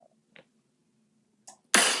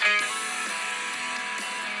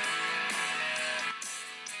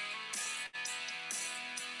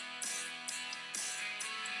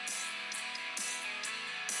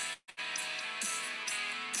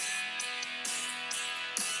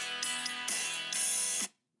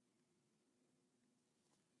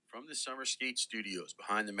From the Summer Skate Studios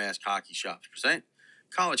behind the Mask Hockey Shops present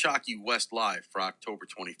College Hockey West Live for October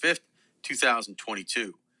 25th,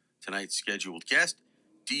 2022. Tonight's scheduled guest,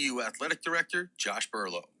 DU Athletic Director Josh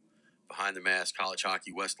Berlow. Behind the Mask College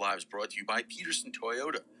Hockey West Live is brought to you by Peterson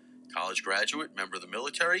Toyota. College graduate, member of the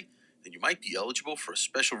military, then you might be eligible for a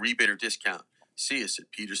special rebate or discount. See us at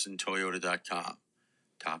petersontoyota.com.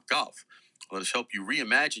 Top Golf. Let us help you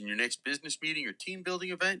reimagine your next business meeting or team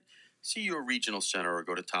building event. See your regional center or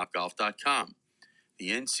go to topgolf.com. The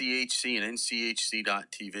NCHC and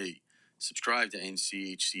NCHC.TV. Subscribe to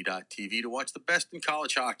NCHC.TV to watch the best in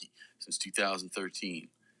college hockey since 2013.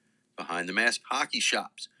 Behind the Mask Hockey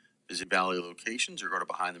Shops. Visit Valley locations or go to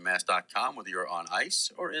BehindTheMask.com whether you're on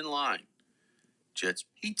ice or in line. Jets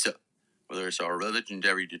Pizza. Whether it's our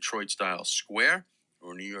legendary Detroit-style square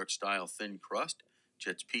or New York-style thin crust,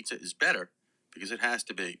 Jets Pizza is better because it has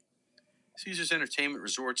to be. Caesars Entertainment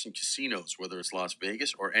Resorts and Casinos, whether it's Las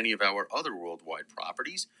Vegas or any of our other worldwide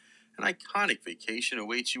properties, an iconic vacation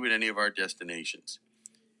awaits you at any of our destinations.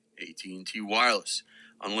 AT&T Wireless,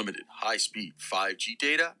 unlimited, high-speed 5G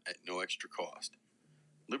data at no extra cost.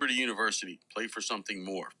 Liberty University, play for something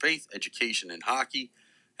more. Faith, education, and hockey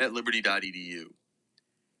at liberty.edu.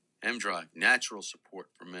 M-Drive, natural support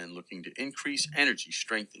for men looking to increase energy,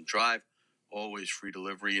 strength, and drive. Always free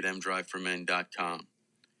delivery at mdriveformen.com.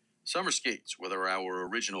 Summer Skates, whether our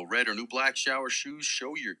original red or new black shower shoes,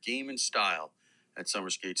 show your game and style at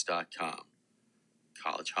summerskates.com.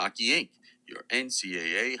 College Hockey Inc., your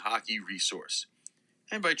NCAA hockey resource.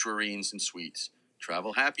 And by Drury Inns and Suites.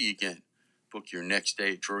 Travel happy again. Book your next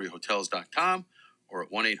stay at druryhotels.com or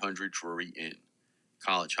at 1-800-DRURY-INN.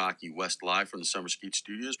 College Hockey West Live from the Summer Skate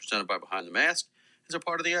Studios, presented by Behind the Mask, is a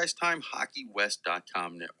part of the Icetime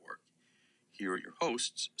HockeyWest.com network. Here are your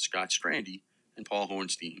hosts, Scott Strandy and Paul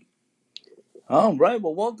Hornstein. All right,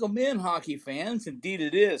 well, welcome in, hockey fans. Indeed,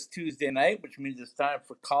 it is Tuesday night, which means it's time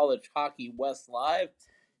for College Hockey West Live.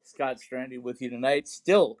 Scott Strandy with you tonight,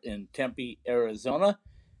 still in Tempe, Arizona.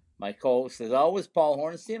 My co-host, as always, Paul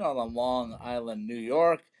Hornstein out on Long Island, New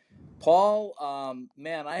York. Paul,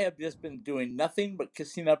 man, I have just been doing nothing but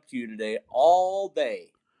kissing up to you today all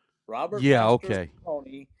day. Robert Okay.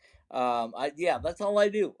 Tony. That's all I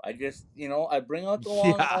do. I just, I bring out the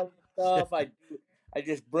Long Island stuff. I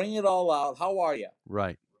just bring it all out. How are you?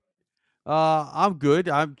 Right. I'm good.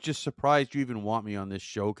 I'm just surprised you even want me on this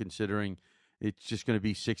show, considering it's just going to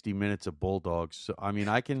be 60 minutes of Bulldogs. So, I mean,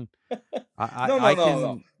 I can.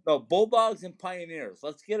 No, Bulldogs and Pioneers.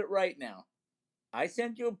 Let's get it right now. I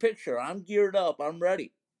sent you a picture. I'm geared up. I'm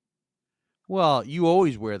ready. Well, you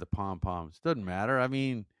always wear the pom-poms. Doesn't matter. I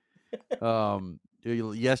mean,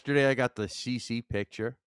 yesterday I got the CC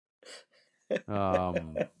picture.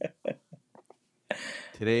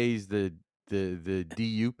 Today's the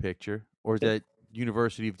DU picture, or is that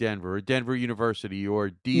University of Denver, or Denver University, or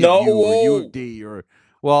DU, or U of D, or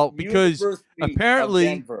because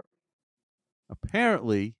University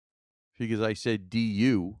apparently, because I said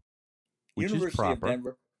DU, which University is proper. Of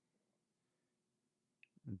Denver.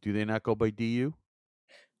 Do they not go by DU?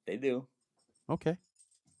 They do. Okay.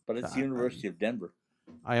 But it's University of Denver.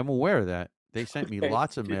 I am aware of that. They sent me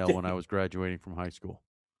lots of mail when I was graduating from high school.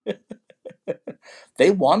 They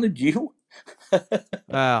wanted you?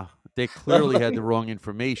 They clearly had the wrong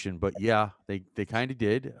information, but yeah, they kind of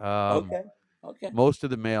did. Okay. Most of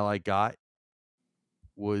the mail I got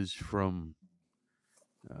was from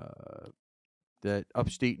that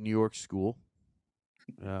upstate New York school.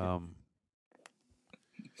 I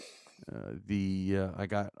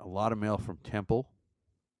got a lot of mail from Temple,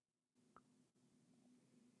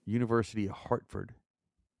 University of Hartford.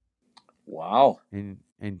 Wow. And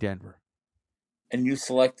Denver. And you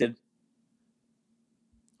selected?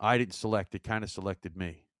 I didn't select. It kind of selected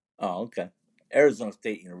me. Oh, okay. Arizona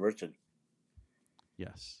State University.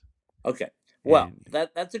 Yes. Okay. Well,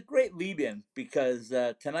 that's a great lead-in, because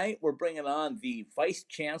tonight we're bringing on the Vice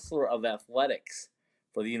Chancellor of Athletics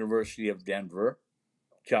for the University of Denver,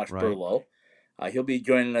 Josh Berlow. He'll be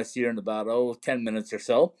joining us here in about 10 minutes or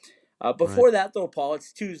so. Before that, though, Paul,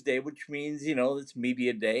 it's Tuesday, which means, it's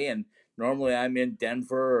media day, and normally I'm in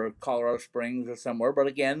Denver or Colorado Springs or somewhere. But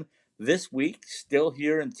again, this week, still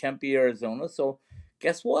here in Tempe, Arizona. So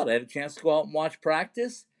guess what? I had a chance to go out and watch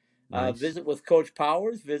practice, visit with Coach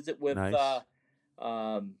Powers, visit with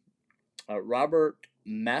Robert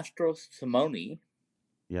Mastrosimone.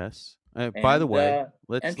 Yes. By the way,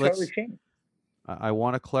 let's Charlie Shane. I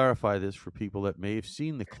want to clarify this for people that may have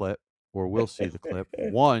seen the clip or will see the clip.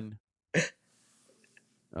 One,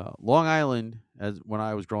 Long Island, when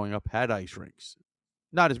I was growing up, had ice rinks.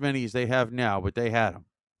 Not as many as they have now, but they had them.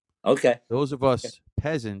 Okay. Those of us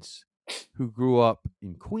peasants who grew up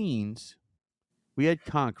in Queens, we had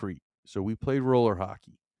concrete, so we played roller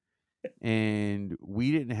hockey. And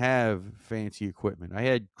we didn't have fancy equipment. I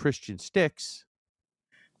had Christian sticks.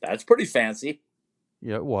 That's pretty fancy.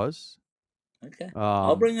 Yeah, it was. Okay.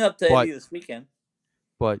 I'll bring it up to Eddie this weekend.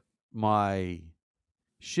 But my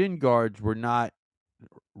shin guards were not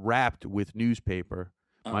wrapped with newspaper.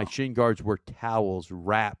 My shin guards were towels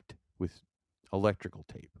wrapped with electrical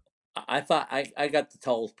tape. I thought I got the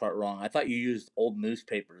towels part wrong. I thought you used old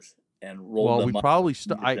newspapers and rolled them up. Well, we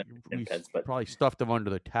probably stuffed them under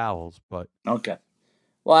the towels, but okay.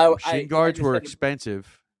 Well, shin guards were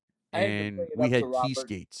expensive, and we had key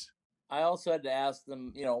skates. I also had to ask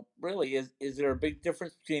them, really, is there a big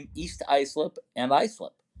difference between East Islip and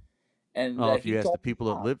Islip? And if you ask the people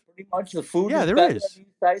that live, pretty much the food is better at East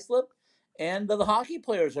Islip, and the hockey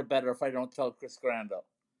players are better. If I don't tell Chris Grando.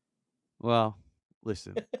 Well,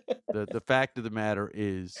 listen, the fact of the matter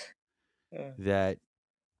is that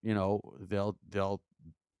they'll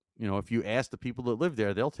if you ask the people that live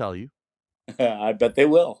there, they'll tell you. I bet they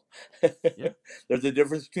will. Yeah. There's a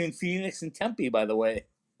difference between Phoenix and Tempe, by the way.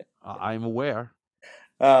 I'm aware.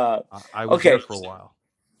 I was there for a while.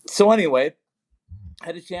 So anyway, I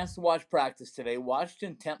had a chance to watch practice today. Watched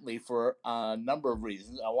intently for a number of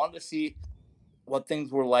reasons. I wanted to see what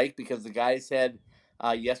things were like because the guys had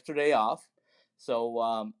yesterday off.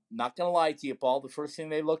 So not going to lie to you, Paul, the first thing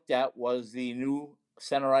they looked at was the new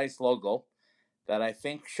center ice logo that I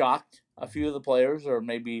think shocked a few of the players, or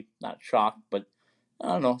maybe not shocked, but I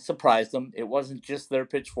don't know, surprised them. It wasn't just their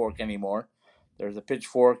pitchfork anymore. There's a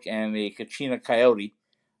pitchfork and a Kachina Coyote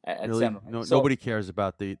at really? center. Nobody cares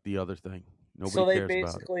about the other thing. Nobody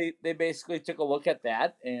cares about it. They basically took a look at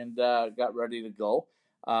that and got ready to go.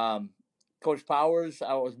 Coach Powers,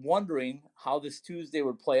 I was wondering how this Tuesday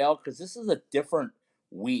would play out because this is a different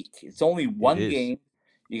week. It's only one game.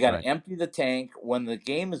 You got to empty the tank. When the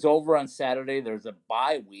game is over on Saturday, there's a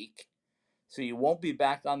bye week. So you won't be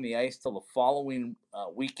back on the ice till the following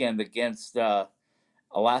weekend against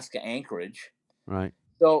Alaska Anchorage. Right.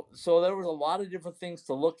 So there was a lot of different things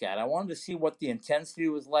to look at. I wanted to see what the intensity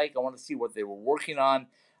was like. I wanted to see what they were working on.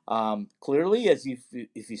 Clearly, as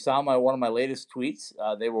if you saw one of my latest tweets,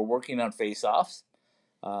 they were working on face-offs.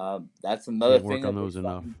 That's another thing on those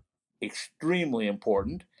enough. Extremely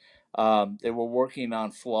important. They were working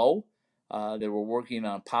on flow. They were working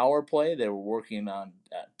on power play. They were working on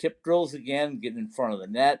tip drills again, getting in front of the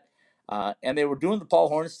net. And they were doing the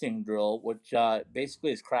Paul Hornstein drill, which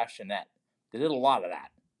basically is crash the net. They did a lot of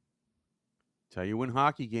that. That's how you win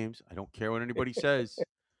hockey games. I don't care what anybody says.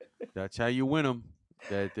 That's how you win them.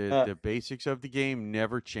 The basics of the game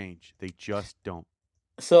never change. They just don't.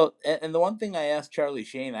 So, and the one thing I asked Charlie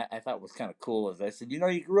Shane I thought was kind of cool is I said, you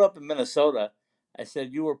grew up in Minnesota. I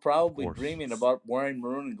said, you were probably dreaming about wearing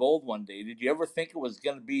maroon and gold one day. Did you ever think it was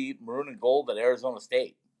going to be maroon and gold at Arizona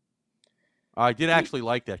State? I did actually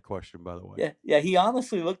like that question, by the way. Yeah. He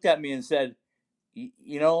honestly looked at me and said,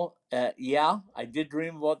 yeah, I did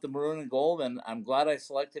dream about the maroon and gold, and I'm glad I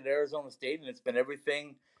selected Arizona State, and it's been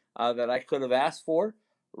everything that I could have asked for.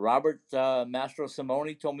 Robert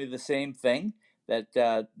Mastrosimone told me the same thing,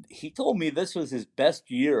 that he told me this was his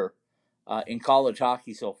best year in college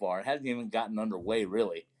hockey so far. It hasn't even gotten underway,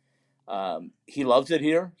 really. He loves it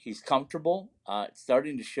here. He's comfortable. It's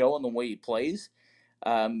starting to show in the way he plays.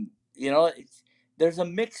 There's a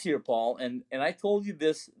mix here, Paul, and I told you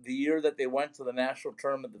this the year that they went to the national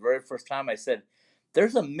tournament the very first time. I said,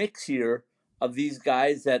 there's a mix here of these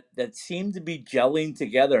guys that seem to be gelling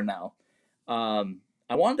together now.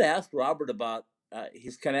 I wanted to ask Robert about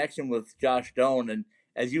his connection with Josh Doan, and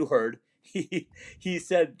as you heard, he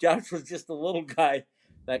said Josh was just a little guy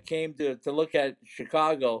that came to look at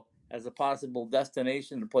Chicago as a possible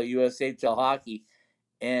destination to play USHL hockey.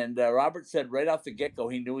 And Robert said right off the get-go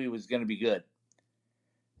he knew he was going to be good.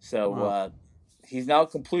 So he's now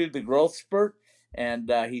completed the growth spurt,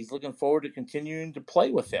 and he's looking forward to continuing to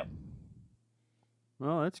play with him.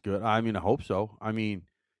 Well, that's good. I mean, I hope so. I mean,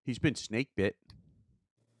 he's been snake bit.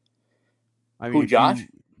 Who, Josh?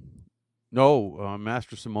 No,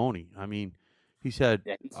 Mastrosimone. I mean, he said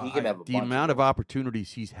he can have the amount of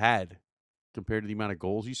opportunities he's had compared to the amount of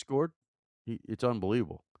goals he scored, it's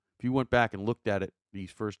unbelievable. If you went back and looked at it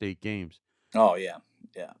these first 8 games. Oh yeah.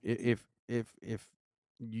 If I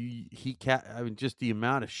mean, just the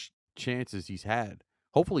amount of chances he's had.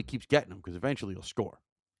 Hopefully, he keeps getting them because eventually he'll score.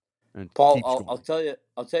 And Paul, I'll tell you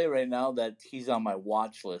right now that he's on my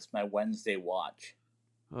watch list, my Wednesday watch.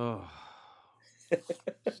 Oh,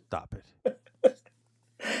 stop it!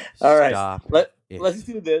 All right, let's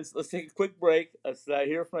do this. Let's take a quick break. Let's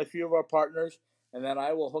hear from a few of our partners, and then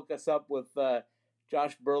I will hook us up with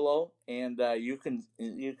Josh Burlow, and you can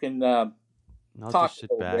I'll talk just sit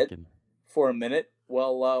a little back bit and for a minute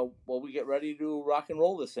while we get ready to rock and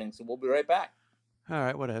roll this thing. So we'll be right back. all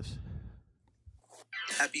right, whatevs.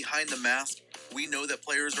 At Behind the Mask, we know that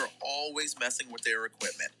players are always messing with their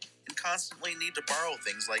equipment and constantly need to borrow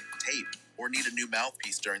things like tape or need a new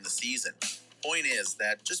mouthpiece during the season. Point is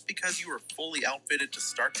that just because you are fully outfitted to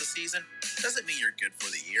start the season doesn't mean you're good for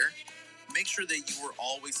the year. Make sure that you are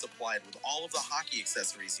always supplied with all of the hockey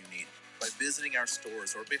accessories you need by visiting our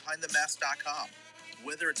stores or behindthemask.com.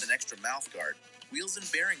 Whether it's an extra mouthguard, wheels and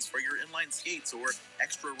bearings for your inline skates, or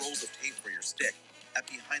extra rolls of tape for your stick, at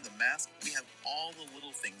Behind the Mask, we have all the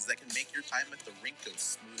little things that can make your time at the rink go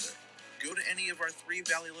smoother. Go to any of our 3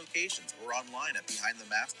 Valley locations or online at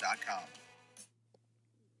behindthemask.com.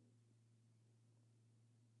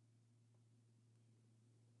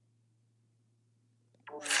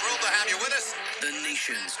 Thrilled to have you with us. The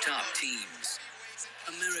nation's top teams.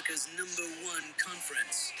 America's #1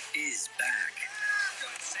 conference is back.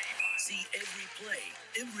 See every play,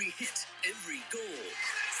 every hit, every goal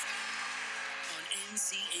on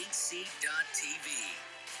NCHC.TV.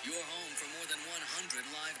 Your home for more than 100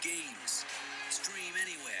 live games. Stream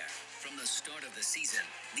anywhere from the start of the season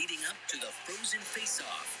leading up to the Frozen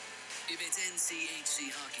Face-Off. If it's NCHC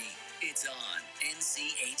hockey, it's on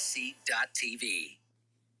NCHC.TV.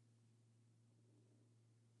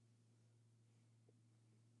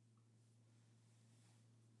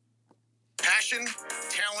 Passion,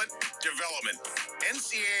 talent, development.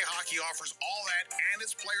 NCAA hockey offers all that, and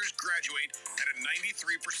its players graduate at a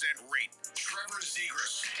 93% rate. Trevor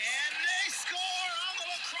Zegras. And they score on the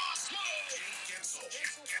lacrosse move. Jake Gensel.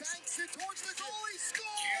 Banks it towards the goal. He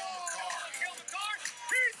scores. Gil McCarr.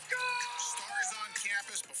 He scores. Stars on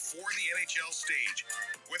campus before the NHL stage.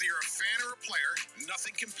 Whether you're a fan or a player,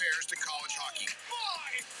 nothing compares to college hockey.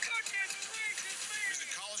 My goodness gracious me. Visit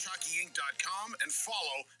collegehockeyinc.com and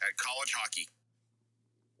follow at College Hockey.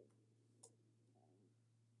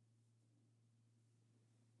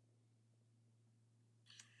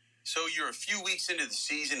 So you're a few weeks into the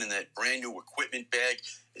season and that brand new equipment bag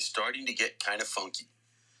is starting to get kind of funky.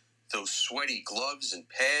 Those sweaty gloves and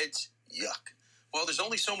pads, yuck. Well, there's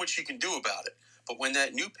only so much you can do about it. But when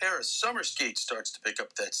that new pair of summer skates starts to pick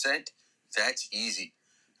up that scent, that's easy.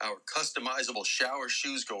 Our customizable shower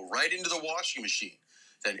shoes go right into the washing machine,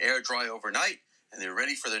 then air dry overnight, and they're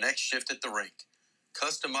ready for their next shift at the rink.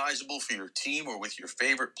 Customizable for your team or with your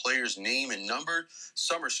favorite player's name and number,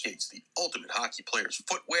 summer skates, the ultimate hockey player's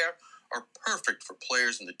footwear, are perfect for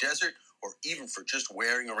players in the desert or even for just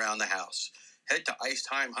wearing around the house. Head to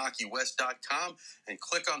IcetimeHockeyWest.com and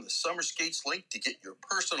click on the Summer Skates link to get your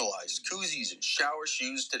personalized koozies and shower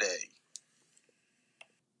shoes today.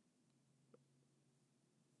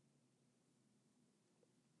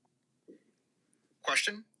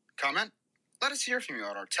 Question? Comment? Let us hear from you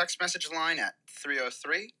on our text message line at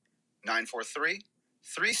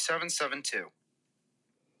 303-943-3772.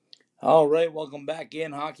 All right, welcome back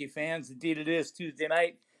in, hockey fans. Indeed, it is Tuesday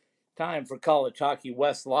night. Time for College Hockey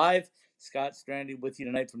West Live. Scott Strandy with you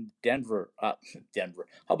tonight from Denver. Denver.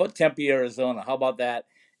 How about Tempe, Arizona? How about that?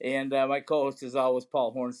 And my co-host is always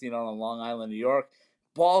Paul Hornstein on Long Island, New York.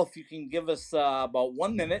 Paul, if you can give us about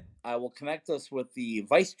 1 minute, I will connect us with the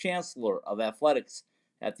Vice Chancellor of Athletics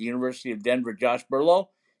at the University of Denver, Josh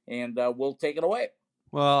Burlow, and we'll take it away.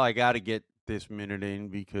 Well, I got to get this minute in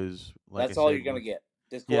because, like that's I all said, you're going to get.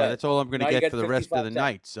 Just yeah, ahead. That's all I'm going to get for the rest of the seconds.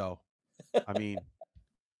 night. So, I mean,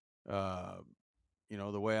 the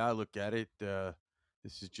way I look at it,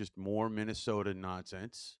 this is just more Minnesota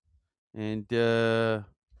nonsense, and it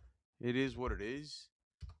is what it is.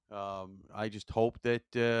 I just hope that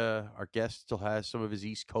our guest still has some of his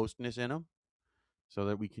East Coastness in him so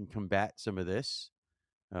that we can combat some of this,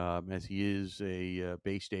 as he is a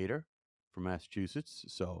Bay Stater from Massachusetts.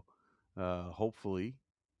 So hopefully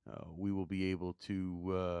we will be able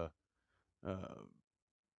to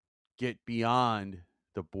get beyond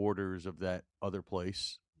the borders of that other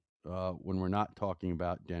place when we're not talking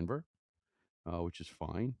about Denver, which is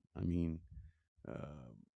fine. I mean,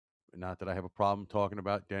 not that I have a problem talking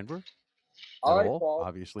about Denver. All right, all. Paul.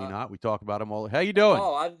 Obviously not. We talk about them all. How you doing?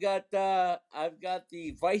 Oh, I've got the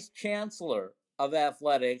Vice Chancellor of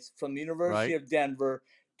Athletics from the University of Denver,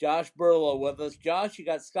 Josh Burlow, with us. Josh, you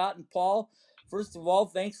got Scott and Paul. First of all,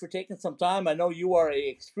 thanks for taking some time. I know you are an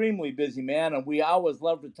extremely busy man, and we always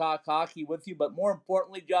love to talk hockey with you. But more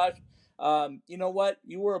importantly, Josh, you know what?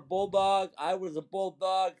 You were a Bulldog. I was a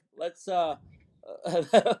Bulldog. Let's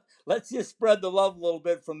let's just spread the love a little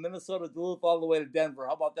bit from Minnesota Duluth all the way to Denver.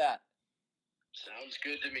 How about that? Sounds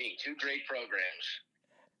good to me. Two great programs.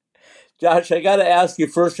 Josh, I got to ask you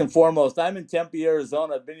first and foremost. I'm in Tempe,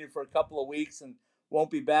 Arizona. I've been here for a couple of weeks and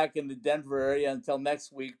won't be back in the Denver area until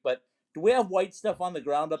next week. But do we have white stuff on the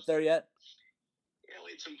ground up there yet? Yeah,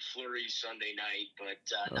 we had some flurries Sunday night,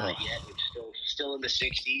 but not yet. It's still in the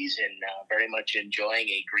 60s and very much enjoying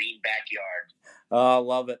a green backyard. Oh,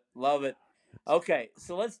 love it. Love it. Okay,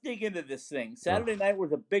 so let's dig into this thing. Saturday night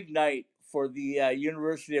was a big night for the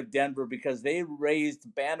University of Denver because they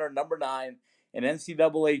raised banner number 9, an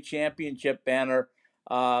NCAA championship banner.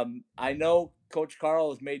 I know Coach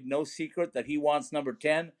Carl has made no secret that he wants number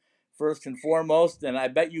 10 first and foremost, and I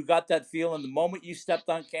bet you got that feeling the moment you stepped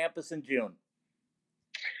on campus in June.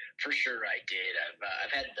 For sure, I did.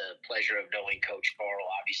 I've had the pleasure of knowing Coach Carl,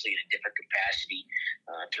 obviously in a different capacity,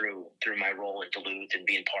 through my role at Duluth and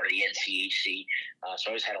being part of the NCHC.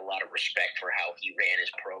 So I always had a lot of respect for how he ran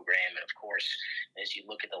his program. And of course, as you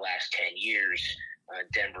look at the last 10 years,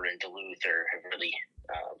 Denver and Duluth have really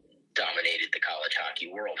dominated the college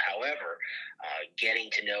hockey world. However,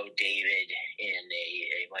 getting to know David in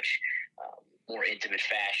a much more intimate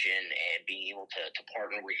fashion and being able to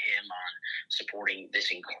partner with him on supporting this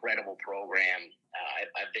incredible program,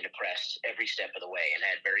 I've been impressed every step of the way and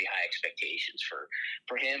had very high expectations for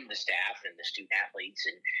him, the staff, and the student athletes.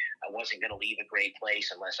 And I wasn't going to leave a great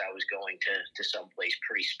place unless I was going to someplace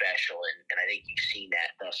pretty special. And I think you've seen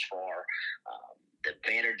that thus far. The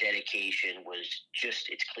banner dedication was just,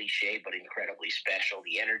 it's cliche, but incredibly special.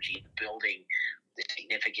 The energy of the building, the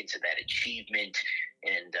significance of that achievement,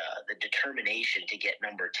 and the determination to get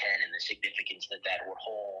number 10 and the significance that would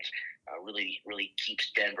hold really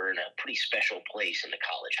keeps Denver in a pretty special place in the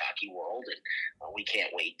college hockey world. And we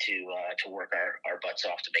can't wait to work our butts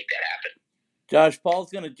off to make that happen. Josh,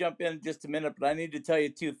 Paul's going to jump in just a minute, but I need to tell you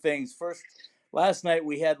two things. First, last night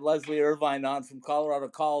we had Leslie Irvine on from Colorado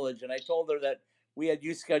College, and I told her that we had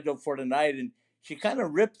you scheduled for tonight, and she kind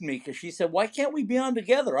of ripped me because she said, "Why can't we be on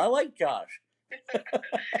together? I like Josh."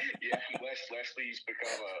 Yeah, Leslie's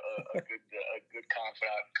become a good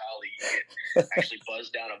confidant and colleague. Actually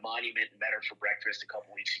buzzed down a monument and met her for breakfast a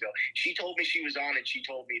couple weeks ago. She told me she was on, and she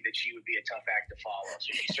told me that she would be a tough act to follow.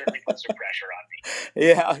 So she certainly put some pressure on me.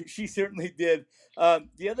 Yeah, she certainly did.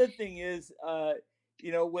 The other thing is,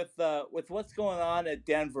 with what's going on at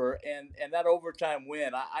Denver and that overtime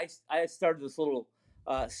win, I started this little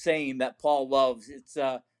saying that Paul loves. It's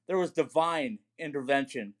there was divine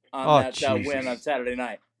intervention on that win on Saturday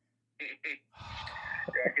night. Yeah,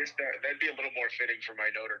 I guess that'd be a little more fitting for my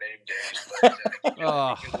Notre Dame days, but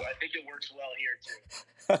I think it works well here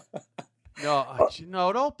too.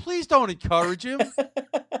 No, please don't encourage him.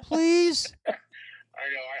 Please. I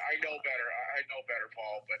know better. I know better,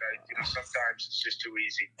 Paul, but sometimes it's just too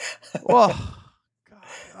easy. Well, God,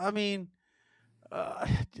 I mean,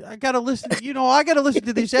 I gotta listen. I gotta listen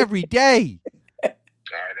to this every day.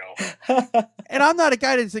 I know. And I'm not a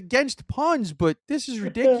guy that's against puns, but this is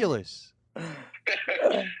ridiculous.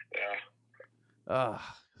 Yeah.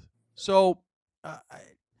 So,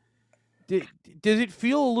 does it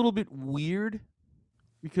feel a little bit weird?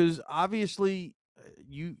 Because obviously,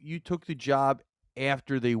 you took the job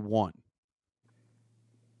after they won,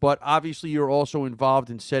 but obviously you're also involved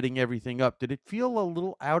in setting everything up. Did it feel a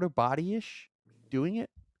little out of body-ish doing it?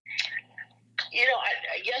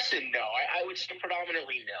 Yes and no. I would say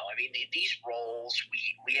predominantly no. I mean, these roles,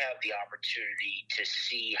 we have the opportunity to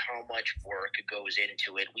see how much work goes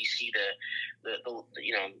into it. We see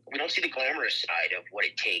we don't see the glamorous side of what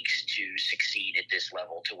it takes to succeed at this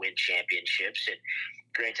level, to win championships. And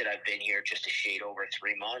granted, I've been here just a shade over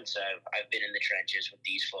 3 months. I've been in the trenches with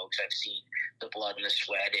these folks. I've seen the blood and the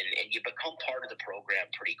sweat, and you become part of the program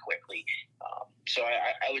pretty quickly. So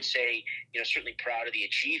I would say, certainly proud of the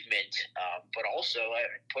achievement, but also I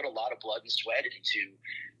put a lot of blood and sweat into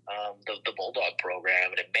the Bulldog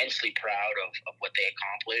program, and immensely proud of what they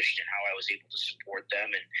accomplished and how I was able to support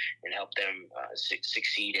them and help them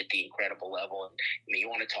succeed at the incredible level. And you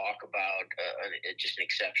want to talk about just an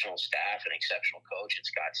exceptional staff, an exceptional coach, and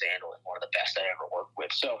Scott Sandlin, one of the best I ever worked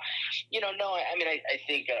with. So, I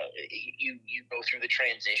think you go through the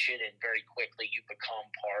transition, and very quickly you become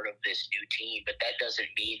part of this new team, but that doesn't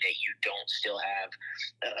mean that you don't still have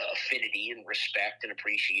affinity and respect and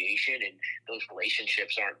appreciation, and those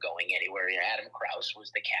relationships aren't going anywhere. Adam Krause was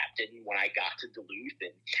the captain when I got to Duluth,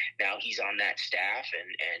 and now he's on that staff,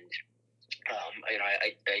 and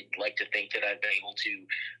I'd like to think that I've been able to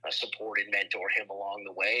support and mentor him along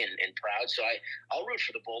the way, and proud. So I'll root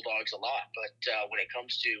for the Bulldogs a lot, but when it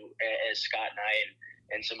comes to, as Scott and I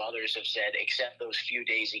and some others have said, except those few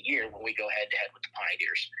days a year when we go head to head with the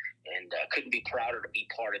Pioneers. And couldn't be prouder to be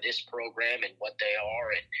part of this program and what they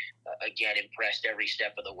are, and again, impressed every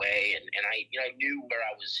step of the way. And I knew where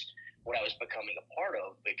I was what I was becoming a part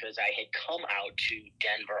of, because I had come out to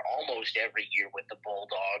Denver almost every year with the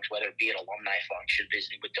Bulldogs, whether it be an alumni function,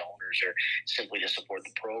 visiting with donors, or simply to support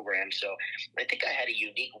the program. So I think I had a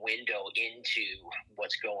unique window into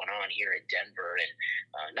what's going on here in Denver, and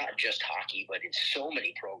not just hockey, but in so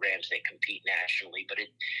many programs that compete nationally, but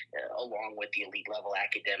along with the elite level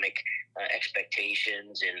academic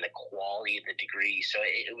expectations and the quality of the degree. So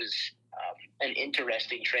it was an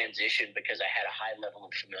interesting transition because I had a high level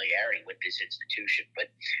of familiarity with this institution. But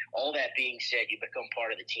all that being said, you become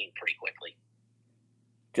part of the team pretty quickly.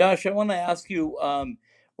 Josh, I want to ask you,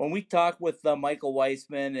 when we talk with Michael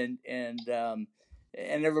Weissman and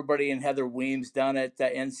everybody, and Heather Weems down at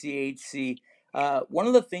NCHC, one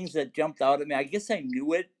of the things that jumped out at me, I guess I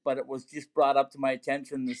knew it, but it was just brought up to my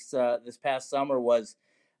attention this past summer, was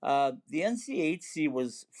the NCHC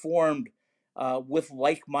was formed with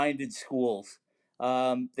like-minded schools.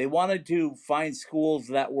 They wanted to find schools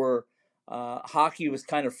that were hockey was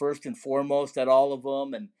kind of first and foremost at all of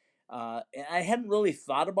them, and I hadn't really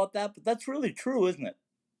thought about that, but that's really true, isn't it?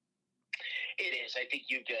 It is. I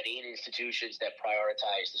think you've got 8 institutions that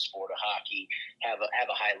prioritize the sport of hockey, have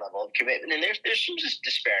a high level of commitment, and there's some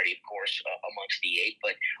disparity, of course, amongst the 8,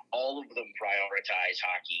 but all of them prioritize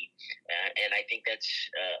hockey, and I think that's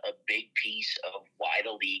a big piece of why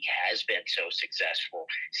the league has been so successful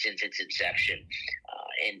since its inception.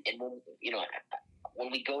 And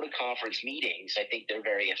when we go to conference meetings, I think they're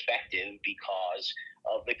very effective because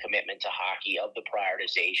of the commitment to hockey, of the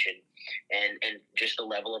prioritization, and just the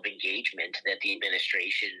level of engagement that the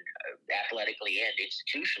administration, athletically and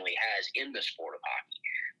institutionally, has in the sport of hockey.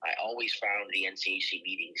 I always found the NCHC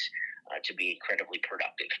meetings to be incredibly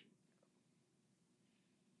productive.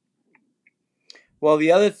 Well,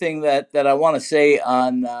 the other thing that I want to say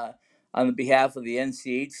on the behalf of the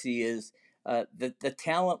NCHC is that the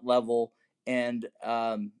talent level and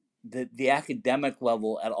the academic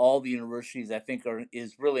level at all the universities, I think,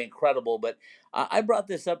 is really incredible. But I brought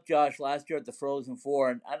this up, Josh, last year at the Frozen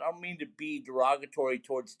Four, and I don't mean to be derogatory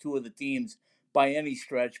towards 2 of the teams by any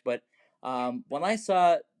stretch, but when I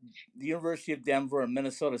saw the University of Denver and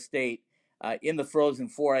Minnesota State in the Frozen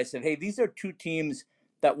Four, I said, hey, these are 2 teams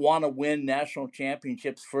that want to win national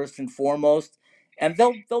championships first and foremost, and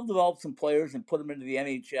they'll develop some players and put them into the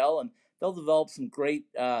NHL, and they'll develop some great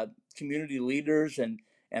community leaders and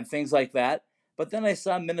things like that. But then I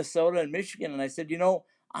saw Minnesota and Michigan, and I said,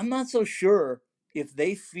 I'm not so sure if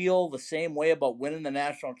they feel the same way about winning the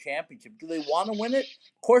national championship. Do they want to win it?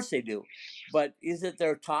 Of course they do. But is it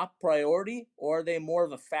their top priority, or are they more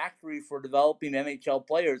of a factory for developing NHL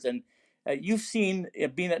players? And you've seen,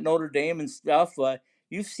 being at Notre Dame and stuff,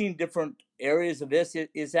 you've seen different areas of this.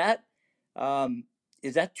 Is that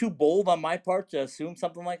too bold on my part to assume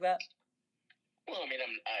something like that? Well, I mean,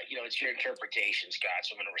 it's your interpretation, Scott.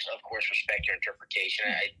 So I'm going to, of course, respect your interpretation.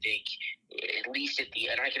 I think, at least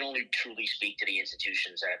and I can only truly speak to the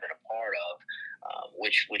institutions that I've been a part of,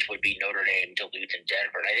 which would be Notre Dame, Duluth, and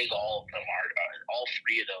Denver. And I think all of them all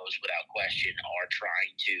 3 of those, without question, are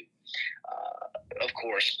trying to, of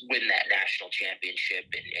course, win that national championship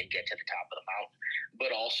and get to the top of the mountain,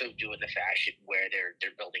 but also do it in the fashion where they're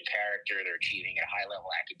building character, they're achieving at a high level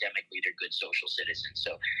academically, they're good social citizens.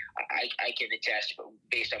 So I can attest,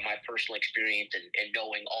 based on my personal experience and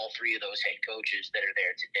knowing all 3 of those head coaches that are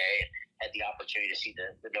there today, and had the opportunity to see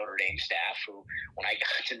the Notre Dame staff, who, when I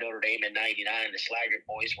got to Notre Dame in '99, the Slaggert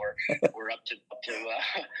boys were up to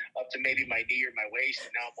maybe my knee or my waist,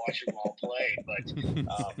 and now I'm watching them all play. But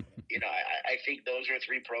I think those are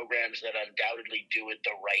 3 programs that undoubtedly do it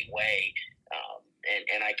the right way.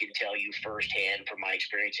 And I can tell you firsthand from my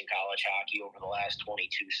experience in college hockey over the last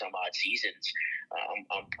 22 some odd seasons,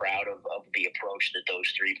 I'm proud of the approach that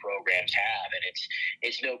those 3 programs have. And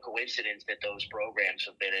it's no coincidence that those programs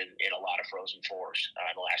have been in a lot of Frozen Fours in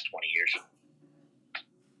the last 20 years.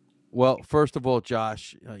 Well, first of all,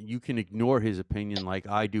 Josh, you can ignore his opinion like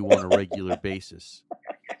I do on a regular basis.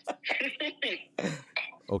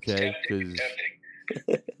 Okay, because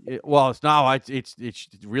it's not. It's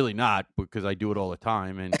really not, because I do it all the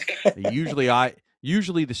time, and usually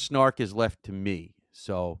the snark is left to me.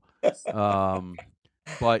 So,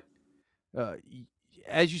 but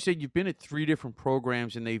as you said, you've been at 3 different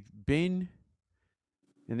programs, and there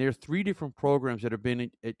are 3 different programs that have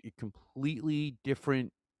been at completely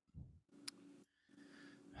different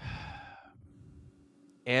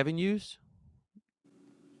avenues.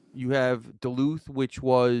 You have Duluth, which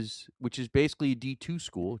is basically a D2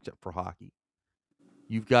 school except for hockey.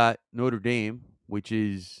 You've got Notre Dame, which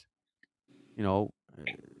is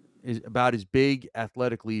about as big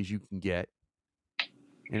athletically as you can get.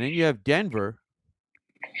 And then you have Denver,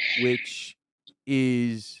 which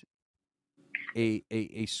is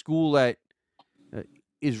a school that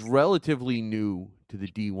is relatively new to the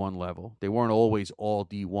D1 level. They weren't always all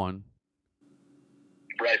D1.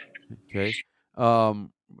 Right. Okay.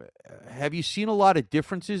 Have you seen a lot of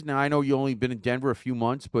differences? Now I know you only been in Denver a few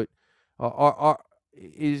months, but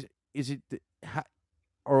is it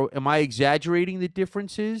or am I exaggerating the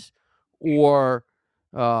differences, or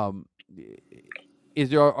are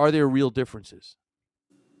there real differences?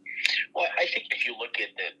 Well, I think if you look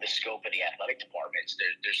at the scope of the athletic departments,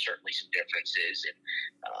 there's certainly some differences, and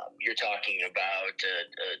you're talking about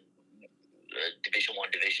Division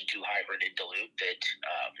I, Division II hybrid in Duluth that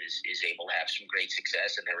is able to have some great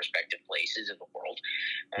success in their respective places in the world.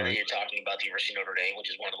 Right. You're talking about the University of Notre Dame,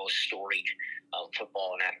 which is one of the most storied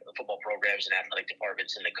football programs and athletic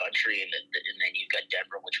departments in the country, and then you've got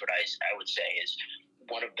Denver, which I would say is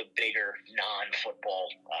one of the bigger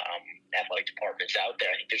non-football athletic departments out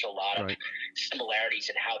there. I think there's a lot of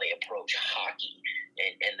similarities in how they approach hockey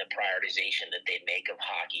and the prioritization that they make of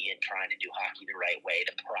hockey and trying to do hockey the right way,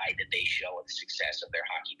 the pride that they show in the success of their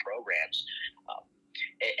hockey programs.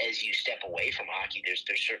 As you step away from hockey, there's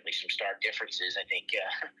certainly some stark differences. I think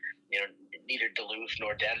neither Duluth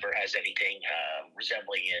nor Denver has anything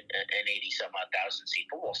resembling an 80-some-odd thousand seat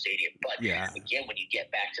football stadium. But again, when you get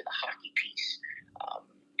back to the hockey piece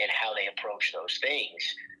and how they approach those things,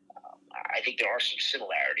 I think there are some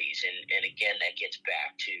similarities, and again, that gets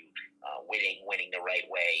back to winning the right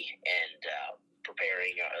way and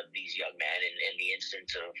preparing these young men, in the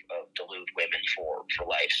instance of Duluth women for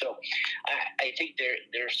life. So I think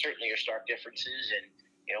there certainly are stark differences, and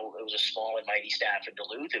it was a small and mighty staff in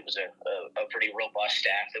Duluth. It was a pretty robust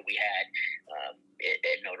staff that we had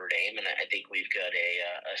at Notre Dame, and I think we've got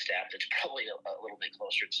a staff that's probably a little bit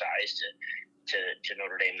closer in size to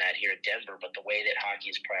Notre Dame than here at Denver. But the way that hockey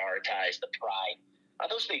is prioritized, the pride,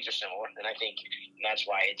 those things are similar, and I think that's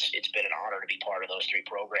why it's been an honor to be part of those three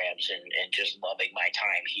programs, and just loving my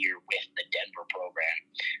time here with the Denver program,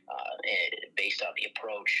 based on the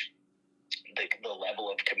approach, the level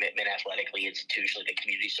of commitment athletically, institutionally, the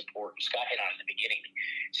community support. Scott hit on in the beginning,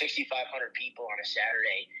 6,500 people on a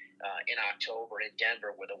Saturday in October in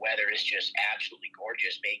Denver, where the weather is just absolutely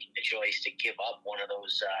gorgeous, making the choice to give up one of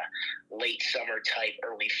those late summer type,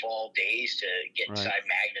 early fall days to get inside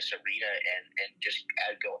Magnus Arena and just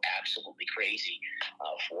go absolutely crazy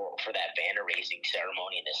for that banner raising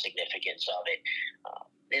ceremony and the significance of it.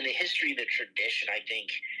 And the history, the tradition, I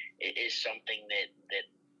think, is something that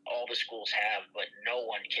all the schools have, but no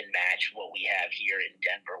one can match what we have here in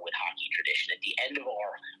Denver with hockey tradition. At the end of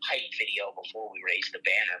our hype video before we raised the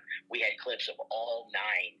banner, we had clips of all 9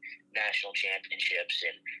 national championships,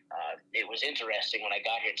 and it was interesting when I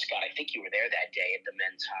got here. And Scott, I think you were there that day at the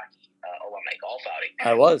men's hockey alumni golf outing.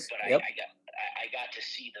 I was. But yep. I got to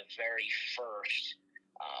see the very first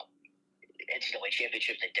NCAA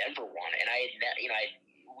championship that Denver won, and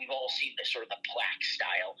we've all seen the sort of the plaque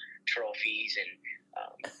style trophies, and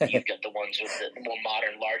you've got the ones with the more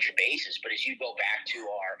modern, larger bases. But as you go back to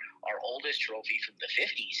our oldest trophy from the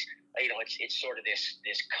 50s, it's sort of this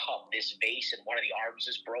cup, this vase, and one of the arms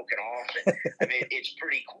is broken off. And I mean, it's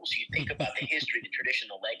pretty cool. So you think about the history, the tradition,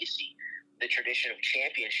 the legacy, the tradition of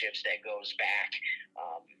championships that goes back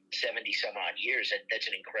 70 some odd years. That's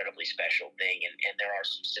an incredibly special thing, and there are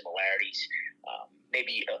some similarities,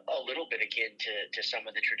 maybe a little bit akin to some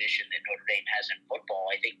of the tradition that Notre Dame has in football.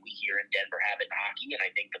 I think we here in Denver have it in hockey, and I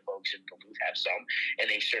think the folks in Duluth have some, and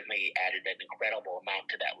they've certainly added an incredible amount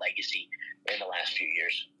to that legacy in the last few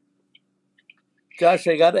years. Josh,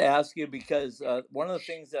 I got to ask you, because one of the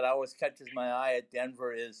things that always catches my eye at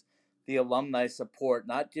Denver is the alumni support,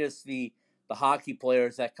 not just the hockey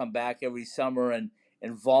players that come back every summer and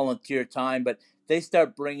volunteer time, but they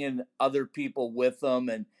start bringing other people with them.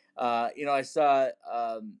 And I saw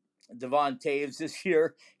Devon Taves this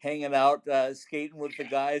year hanging out, skating with the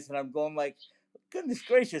guys, and I'm going like, goodness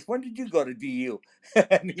gracious, when did you go to DU?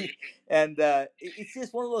 and it's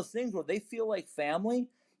just one of those things where they feel like family.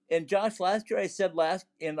 And Josh, last year I said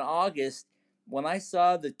in August, when I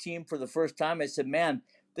saw the team for the first time, I said, man,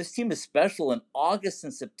 this team is special in August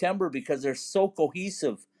and September because they're so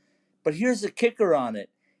cohesive. But here's the kicker on it.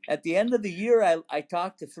 At the end of the year, I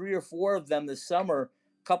talked to 3 or 4 of them this summer,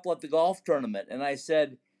 a couple at the golf tournament. And I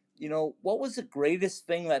said, what was the greatest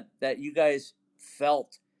thing that you guys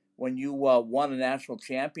felt when you won a national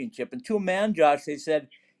championship? And to a man, Josh, they said,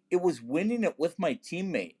 it was winning it with my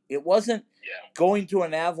teammate. It wasn't going to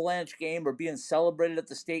an Avalanche game or being celebrated at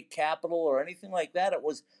the state capitol or anything like that. It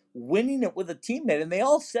was winning it with a teammate. And they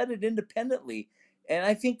all said it independently. And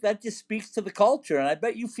I think that just speaks to the culture, and I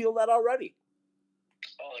bet you feel that already.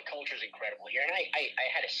 Oh, the culture is incredible here, and I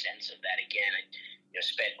had a sense of that again.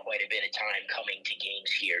 spent quite a bit of time coming to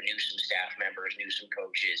games here, knew some staff members, knew some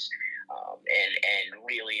coaches, and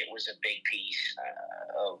really it was a big piece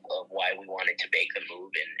of why we wanted to make the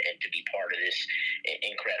move and to be part of this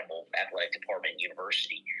incredible athletic department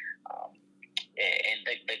university. And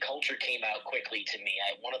the culture came out quickly to me.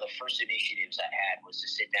 One of the first initiatives I had was to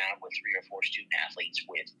sit down with 3 or 4 student athletes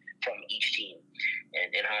from each team.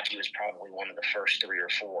 And hockey was probably one of the first 3 or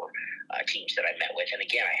 4 teams that I met with. And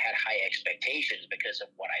again, I had high expectations because of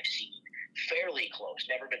what I've seen. Fairly close,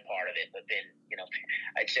 never been part of it, but been,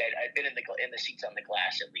 I'd said I've been in the seats on the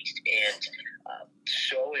glass at least, and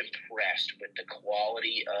so impressed with the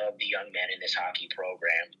quality of the young men in this hockey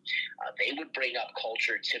program. They would bring up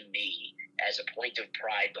culture to me as a point of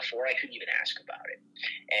pride before I could even ask about it,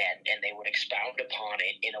 and they would expound upon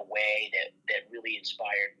it in a way that really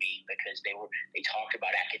inspired me, because they talked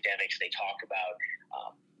about academics, they talked about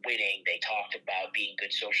winning, they talked about being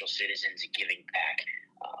good social citizens and giving back.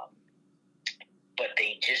 But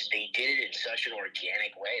they did it in such an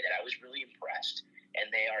organic way that I was really impressed.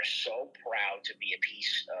 And they are so proud to be a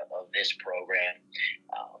piece of this program.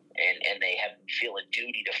 And they feel a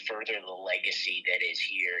duty to further the legacy that is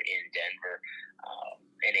here in Denver.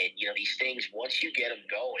 And these things, once you get them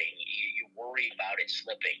going, you worry about it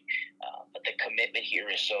slipping. But the commitment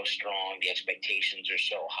here is so strong. The expectations are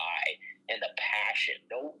so high. And the passion,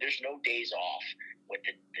 there's no days off with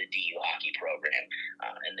the DU hockey program.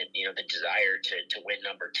 And the desire to win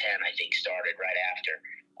number 10, I think, started right after,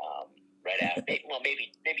 well,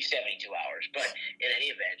 maybe 72 hours. But in any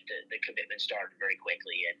event, the commitment started very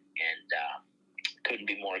quickly, and couldn't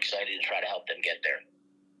be more excited to try to help them get there.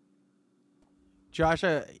 Josh,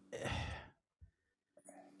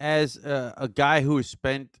 as a guy who has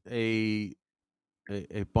spent a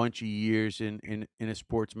bunch of years in a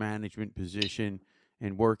sports management position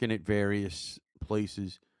and working at various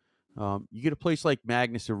places, you get a place like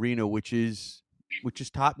Magnus Arena, which is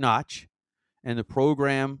top notch, and the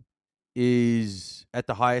program is at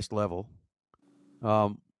the highest level.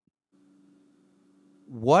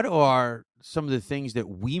 What are some of the things that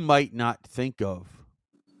we might not think of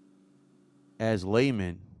as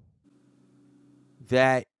laymen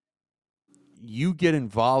that you get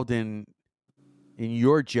involved in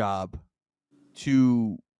your job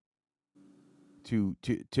to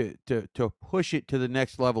push it to the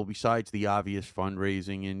next level, besides the obvious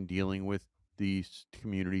fundraising and dealing with these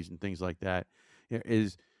communities and things like that?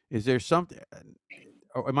 Is there something,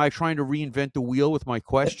 or am I trying to reinvent the wheel with my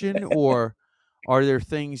question, or are there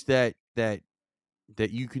things that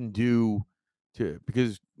you can do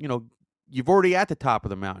because you've already at the top of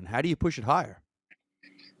the mountain? How do you push it higher?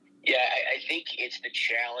 Yeah, I think it's the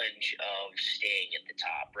challenge of staying at the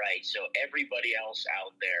top, right? So everybody else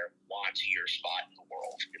out there wants your spot in the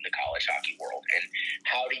world, in the college hockey world. And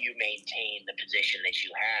how do you maintain the position that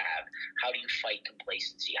you have? How do you fight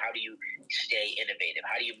complacency? How do you stay innovative?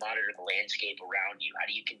 How do you monitor the landscape around you? How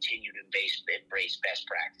do you continue to embrace best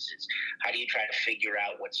practices? How do you try to figure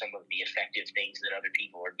out what some of the effective things that other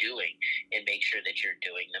people are doing and make sure that you're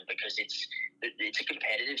doing them? Because it's a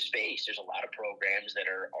competitive space. There's a lot of programs that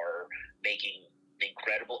are making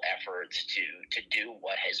incredible efforts to do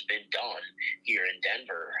what has been done here in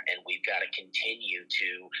Denver, and we've got to continue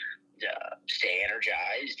to stay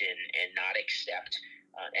energized and not accept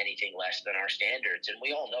anything less than our standards. And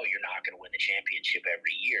we all know you're not going to win the championship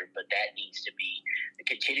every year, but that needs to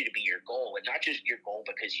continue to be your goal, and not just your goal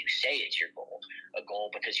because you say it's your goal, a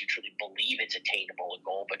goal because you truly believe it's attainable, a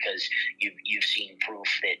goal because you've seen proof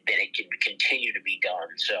that it can continue to be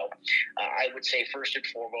done. So I would say first and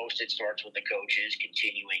foremost, it starts with the coaches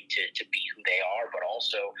continuing to be who they are, but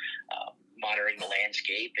also monitoring the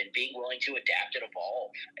landscape and being willing to adapt and evolve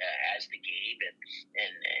as the game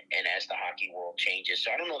and as the hockey world changes. So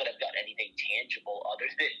I don't know that I've got anything tangible other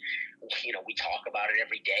than, we talk about it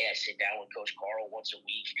every day. I sit down with Coach Carl once a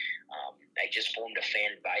week. I just formed a fan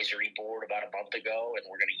advisory board about a month ago, and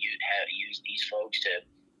we're going to use these folks to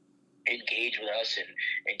engage with us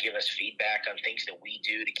and give us feedback on things that we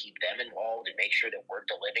do to keep them involved and make sure that we're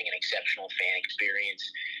delivering an exceptional fan experience.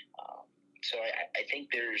 So I think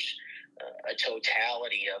there's a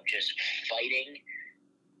totality of just fighting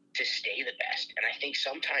to stay the best. And I think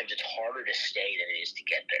sometimes it's harder to stay than it is to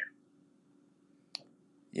get there.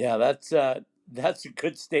 Yeah, that's a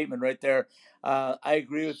good statement right there. I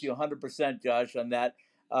agree with you 100%, Josh, on that.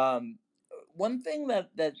 One thing that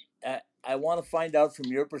I want to find out from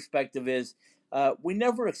your perspective is we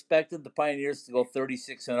never expected the Pioneers to go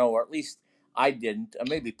 36-0, or at least I didn't.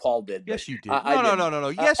 Maybe Paul did. Yes, you did. No.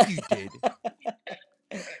 Yes, you did.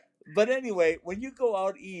 But anyway, when you go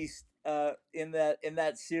out east in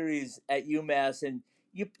that series at UMass, and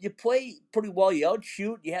you play pretty well. You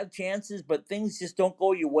outshoot, you have chances, but things just don't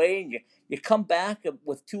go your way, and you come back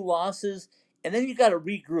with 2 losses, and then you got to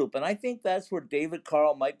regroup. And I think that's where David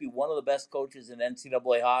Carl might be one of the best coaches in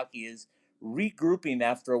NCAA hockey, is regrouping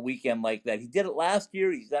after a weekend like that. He did it last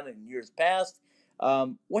year. He's done it in years past.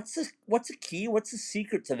 What's the key? What's the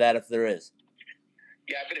secret to that, if there is?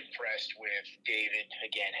 Yeah, I've been impressed with David.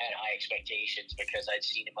 Again, had high expectations because I'd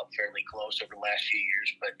seen him up fairly close over the last few years,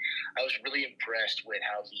 but I was really impressed with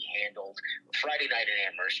how he handled Friday night in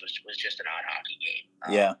Amherst. Was just an odd hockey game.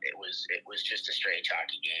 Yeah, it was just a strange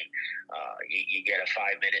hockey game. You get a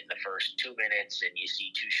 5-minute in the first 2 minutes, and you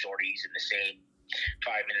see 2 shorties in the same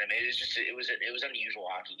 5 minutes. I mean, it was unusual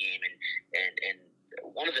hockey game, and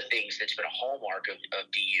one of the things that's been a hallmark of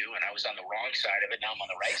DU, and I was on the wrong side of it, now I'm on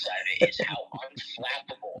the right side of it, is how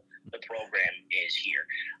unflappable the program is here.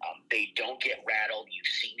 They don't get rattled. You've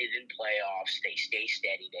seen it in playoffs. They stay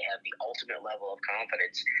steady. They have the ultimate level of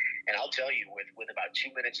confidence. And I'll tell you, with about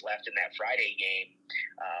 2 minutes left in that Friday game,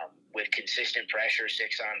 with consistent pressure,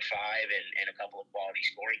 6-on-5, and a couple of quality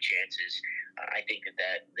scoring chances, I think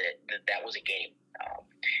that was a game.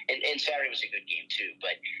 And Saturday was a good game too.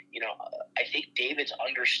 But I think David's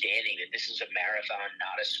understanding that this is a marathon,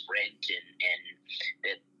 not a sprint, and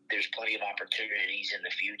that there's plenty of opportunities in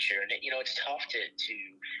the future. And it's tough to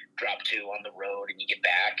drop 2 on the road and you get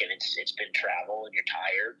back and it's been travel and you're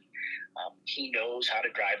tired. He knows how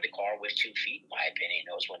to drive the car with 2 feet, in my opinion. He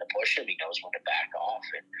knows when to push him. He knows when to back off.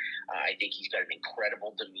 And I think he's got an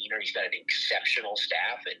incredible demeanor. He's got an exceptional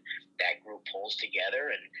staff, and that group pulls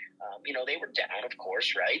together. And, they were down, of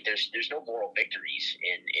course, right? There's no moral victories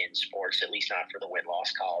in sports, at least not for the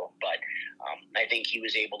win-loss column. But I think he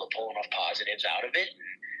was able to pull enough positives out of it,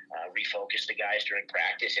 refocus the guys during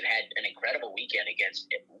practice, and had an incredible weekend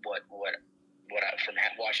against what from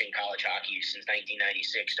watching college hockey since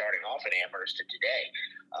 1996, starting off in Amherst to today.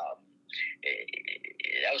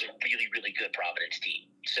 That was a really, really good Providence team.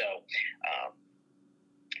 So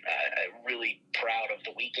I'm really proud of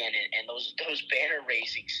the weekend, and those banner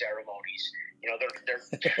raising ceremonies.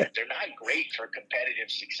 They're not great for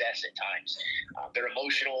competitive success at times. They're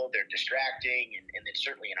emotional, they're distracting, and it's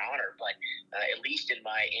certainly an honor. But at least in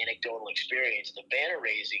my anecdotal experience, the banner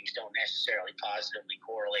raisings don't necessarily positively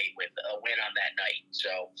correlate with a win on that night.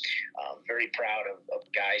 So very proud of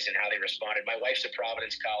guys and how they responded. My wife's a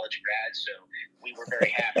Providence College grad, so we were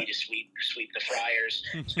very happy to sweep the Friars,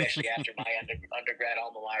 especially after my undergrad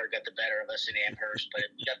alma mater got the better of us in Amherst. But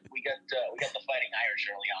we got the Fighting Irish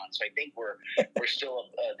early on, so I think we're still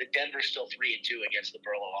the Denver's still 3-2 against the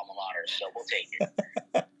Burlow alma mater, so we'll take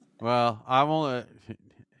it. Well,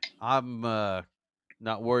 I'm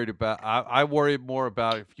not worried about. I worry more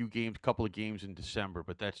about a couple of games in December,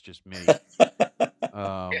 but that's just me.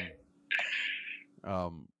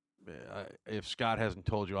 If Scott hasn't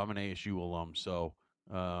told you, I'm an ASU alum, so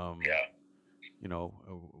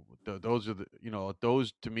those are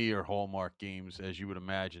those to me are hallmark games, as you would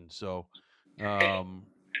imagine. So, and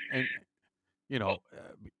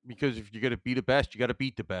because if you're going to be the best, you got to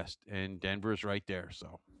beat the best, and Denver's right there.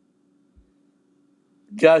 So,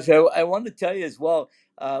 Josh, I wanted to tell you as well,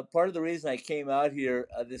 part of the reason I came out here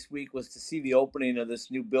this week was to see the opening of this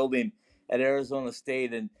new building at Arizona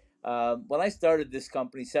State. And when I started this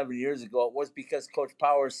company 7 years ago, it was because Coach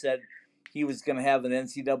Powers said he was going to have an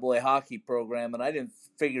NCAA hockey program, and I didn't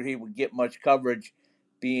figure he would get much coverage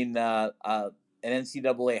being an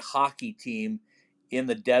NCAA hockey team in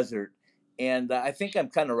the desert. And I think I'm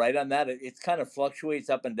kind of right on that. It kind of fluctuates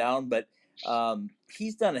up and down, but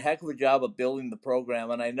he's done a heck of a job of building the program.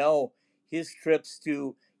 And I know his trips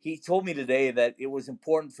he told me today that it was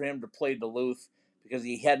important for him to play Duluth because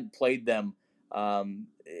he hadn't played them,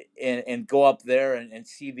 and go up there and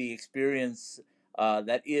see the experience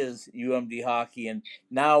that is UMD hockey. And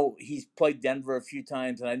now he's played Denver a few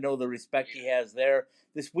times, and I know the respect he has there.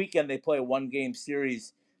 This weekend they play a 1-game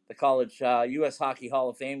series, the college U.S. Hockey Hall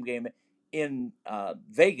of Fame game in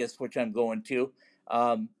Vegas, which I'm going to.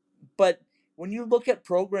 But when you look at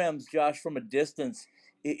programs, Josh, from a distance,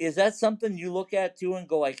 is that something you look at too and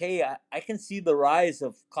go like, hey, I can see the rise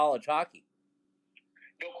of college hockey?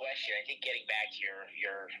 No question. I think getting back to your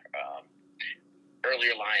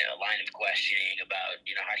earlier line of questioning about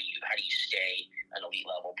how do you stay an elite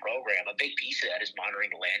level program. A big piece of that is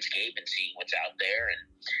monitoring the landscape and seeing what's out there, and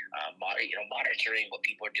monitoring what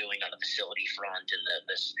people are doing on the facility front and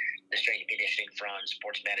the strength and conditioning front,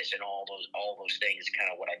 sports medicine, all those things.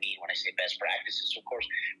 Kind of what I mean when I say best practices. So of course,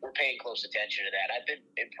 we're paying close attention to that. I've been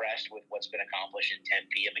impressed with what's been accomplished in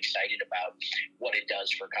Tempe. I'm excited about what it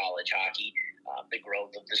does for college hockey. The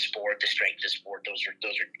growth of the sport, the strength of the sport, those are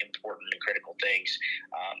important and critical things.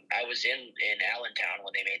 I was in Allentown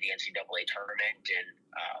when they made the NCAA tournament, and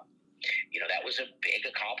that was a big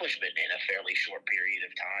accomplishment in a fairly short period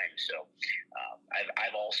of time. So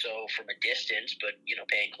I've also, from a distance, but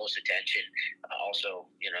paying close attention, also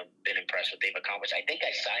been impressed with what they've accomplished. I think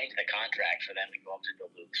I signed the contract for them to go up to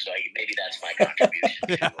Duluth, so maybe that's my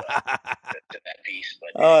contribution to that piece.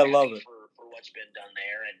 But I love it for what's been done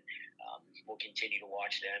there, and we'll continue to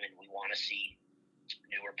watch them, and we want to see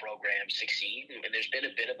newer programs succeed. And there's been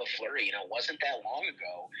a bit of a flurry. It wasn't that long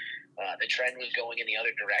ago. The trend was going in the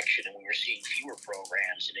other direction, and we were seeing fewer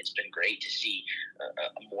programs, and it's been great to see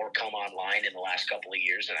more come online in the last couple of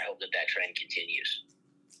years, and I hope that trend continues.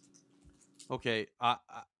 Okay,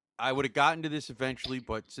 I would have gotten to this eventually,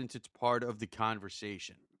 but since it's part of the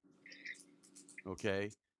conversation,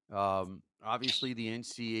 okay, obviously the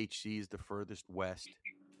NCHC is the furthest west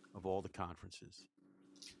of all the conferences.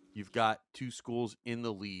 You've got two schools in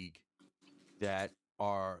the league that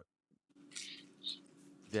are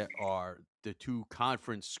the two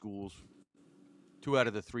conference schools, 2 out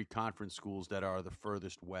of the 3 conference schools that are the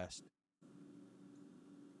furthest west.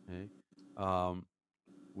 Okay.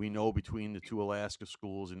 We know between the 2 Alaska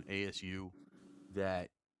schools and ASU that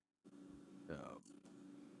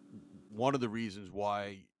one of the reasons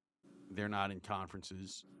why they're not in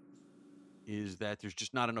conferences is that there's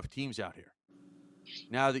just not enough teams out here.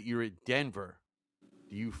 Now that you're at Denver,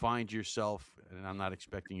 do you find yourself, and I'm not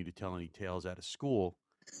expecting you to tell any tales out of school,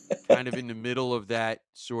 kind of in the middle of that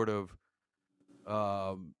sort of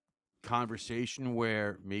conversation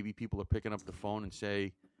where maybe people are picking up the phone and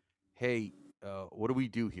say, hey, what do we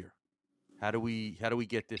do here? How do we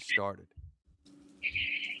get this started?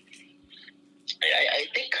 I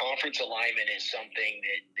think conference alignment is something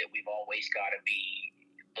that we've always got to be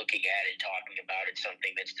looking at and talking about. It's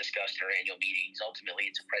something that's discussed in our annual meetings. Ultimately,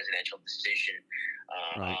 it's a presidential decision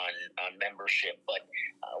on membership. But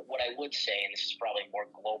what I would say, and this is probably more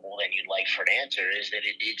global than you'd like for an answer, is that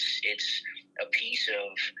it's a piece of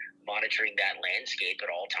monitoring that landscape at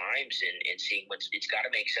all times and seeing it's got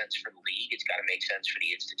to make sense for the league. It's got to make sense for the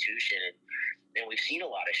institution. And we've seen a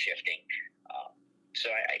lot of shifting. So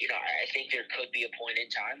I think there could be a point in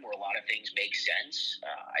time where a lot of things make sense.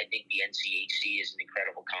 I think the NCHC is an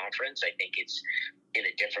incredible conference. I think it's in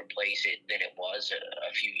a different place than it was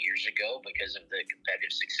a few years ago because of the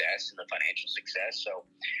competitive success and the financial success. So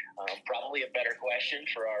probably a better question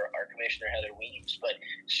for our Commissioner Heather Weems, but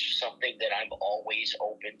something that I'm always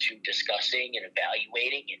open to discussing and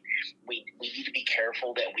evaluating. And we need to be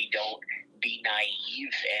careful that we don't be naive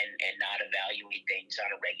and not evaluate things on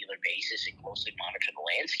a regular basis and closely monitor the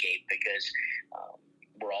landscape because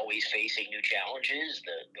we're always facing new challenges.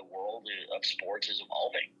 The world of sports is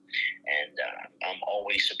evolving, and I'm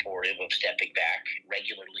always supportive of stepping back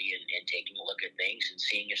regularly and taking a look at things and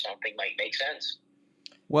seeing if something might make sense.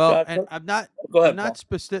 Well, and I'm not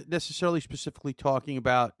necessarily specifically talking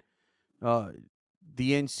about the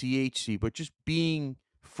NCHC, but just being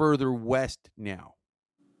further west now,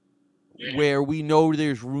 where we know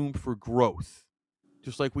there's room for growth,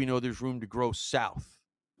 just like we know there's room to grow south.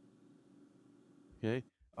 Okay.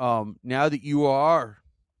 Now that you are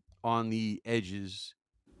on the edges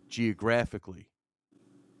geographically,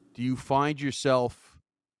 do you find yourself,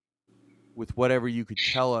 with whatever you could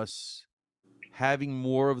tell us, having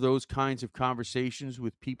more of those kinds of conversations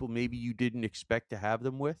with people maybe you didn't expect to have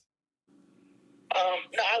them with?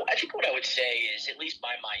 No, I think what I would say is, at least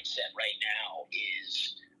my mindset right now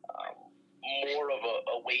is more of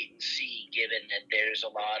a wait and see, given that there's a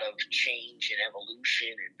lot of change and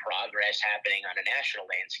evolution and progress happening on a national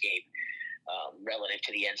landscape relative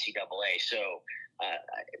to the NCAA. So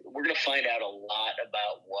we're going to find out a lot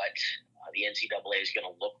about what the NCAA is going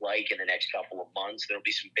to look like in the next couple of months. There'll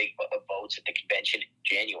be some big votes at the convention in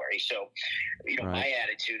January. So, my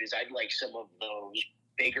attitude is I'd like some of those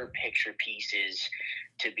bigger picture pieces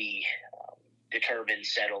to be determined,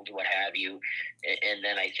 settled, what have you, and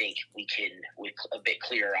then I think we can, with a bit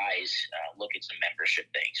clearer eyes, look at some membership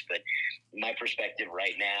things. But my perspective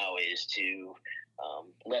right now is to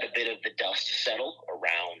let a bit of the dust settle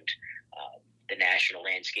around the national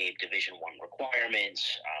landscape, Division I requirements.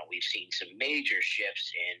 We've seen some major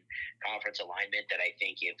shifts in conference alignment that I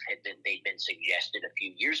think if they'd been suggested a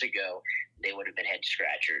few years ago, they would have been head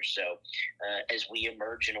scratchers. So as we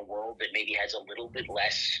emerge in a world that maybe has a little bit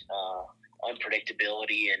less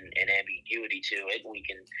unpredictability and ambiguity to it, we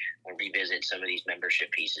can revisit some of these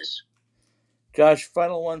membership pieces. Josh,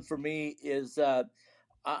 final one for me is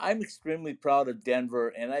I'm extremely proud of Denver,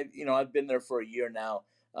 and I've been there for a year now.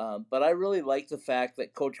 But I really like the fact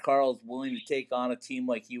that Coach Carl is willing to take on a team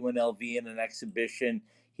like UNLV in an exhibition.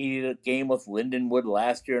 He did a game with Lindenwood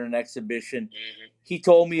last year in an exhibition. Mm-hmm. He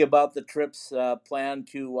told me about the trips planned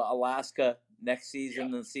to Alaska next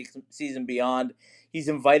season and the season beyond. He's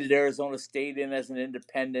invited Arizona State in as an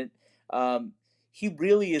independent. He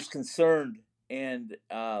really is concerned, and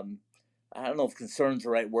I don't know if concern's the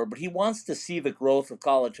right word, but he wants to see the growth of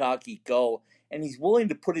college hockey go, and he's willing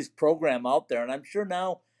to put his program out there. And I'm sure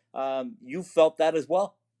now you felt that as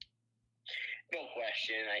well. No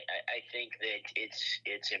question. I think that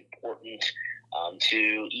it's important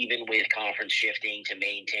to, even with conference shifting, to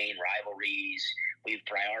maintain rivalries. We've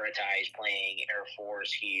prioritized playing Air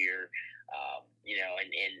Force here.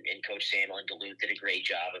 And Coach Sandel in Duluth did a great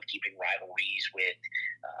job of keeping rivalries with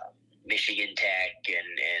Michigan Tech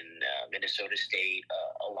and Minnesota State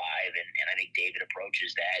alive, and I think David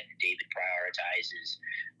approaches that. David prioritizes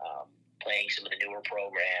playing some of the newer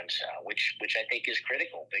programs, which I think is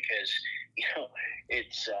critical because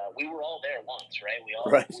it's we were all there once, right? We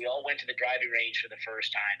all went to the driving range for the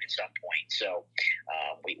first time at some point, so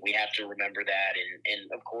we have to remember that. And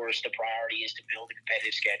of course, the priority is to build a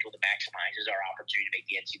competitive schedule that maximizes our opportunity to make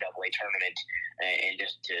the NCAA tournament and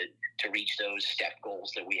just to reach those step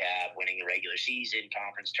goals that we have: winning the regular season,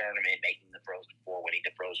 conference tournament, making the Frozen Four, winning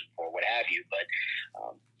the Frozen Four, what have you. But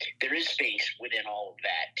there is space within all of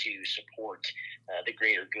that to support the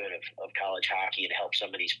greater good of college hockey and help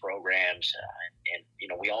some of these programs. And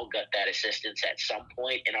we all got that assistance at some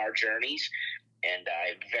point in our journeys. And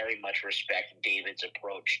I very much respect David's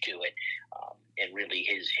approach to it, and really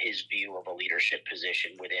his view of a leadership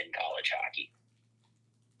position within college hockey.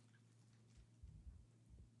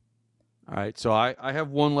 All right, so I have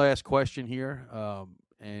one last question here,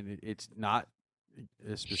 and it's not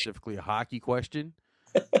specifically a hockey question.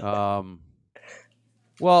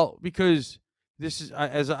 Well, because this is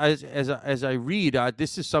as I read,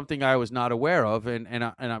 this is something I was not aware of, and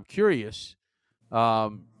I'm curious.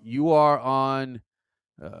 You are on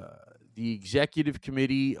the executive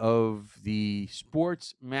committee of the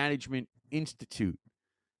Sports Management Institute,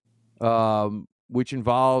 which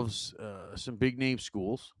involves some big name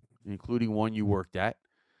schools, including one you worked at.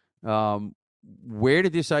 Where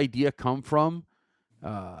did this idea come from?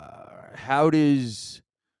 How does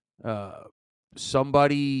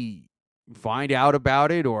somebody find out about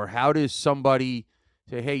it, or how does somebody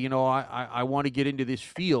say, hey, I want to get into this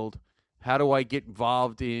field? How do I get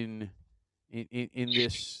involved in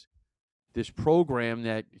this program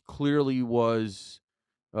that clearly was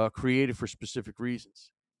created for specific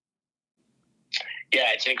reasons?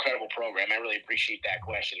 Yeah, it's an incredible program. I really appreciate that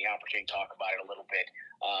question, the opportunity to talk about it a little bit.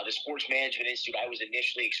 The Sports Management Institute, I was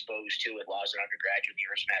initially exposed to at law as an undergraduate at the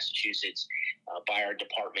University of Massachusetts by our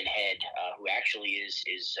department head, who actually is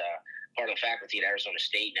part of the faculty at Arizona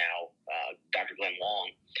State now, Dr. Glenn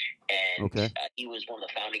Long. And he was one of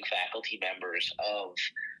the founding faculty members of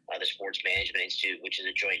the Sports Management Institute, which is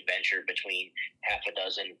a joint venture between half a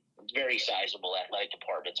dozen very sizable athletic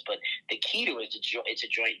departments. But the key to it is it's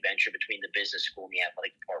a joint venture between the business school and the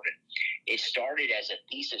athletic department. It started as a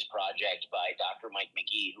thesis project by Dr. Mike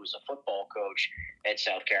McGee, who was a football coach at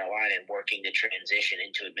South Carolina and working to transition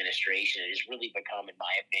into administration. It has really become, in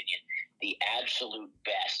my opinion, the absolute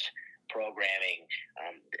best programming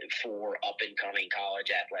for up-and-coming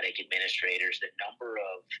college athletic administrators. The number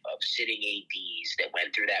of sitting ADs that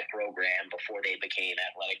went through that program before they became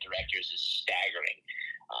athletic directors is staggering.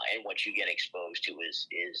 And what you get exposed to is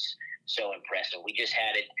so impressive. We just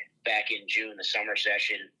had it back in June, the summer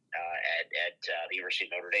session at the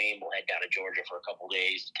University of Notre Dame. We'll head down to Georgia for a couple of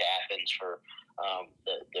days, to Athens for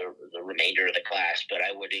the remainder of the class. But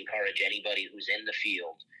I would encourage anybody who's in the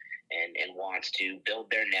field and wants to build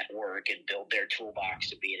their network and build their toolbox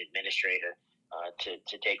to be an administrator,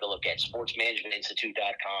 to take a look at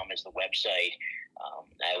sportsmanagementinstitute.com as the website.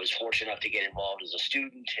 I was fortunate enough to get involved as a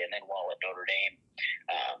student, and then while at Notre Dame,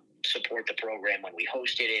 support the program when we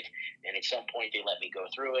hosted it. And at some point, they let me go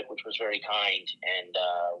through it, which was very kind. And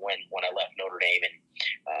when I left Notre Dame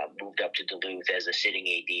and moved up to Duluth as a sitting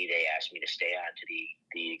AD, they asked me to stay on to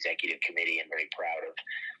the executive committee. I'm very proud of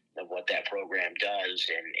what that program does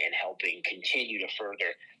and helping continue to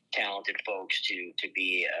further talented folks to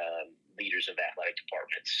be leaders of athletic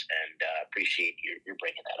departments, and appreciate you're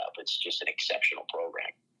bringing that up. It's just an exceptional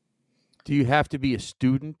program. Do you have to be a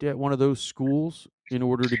student at one of those schools in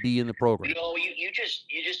order to be in the program? You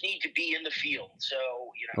just need to be in the field. So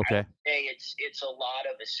Okay. I would say it's a lot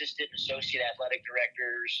of assistant, associate athletic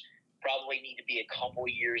directors. Probably need to be a couple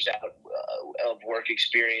years out of work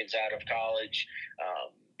experience out of college,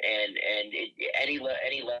 and any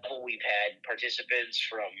level we've had participants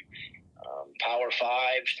from Power 5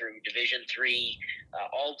 through Division 3,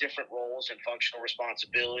 all different roles and functional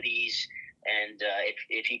responsibilities. And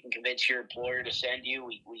if you can convince your employer to send you,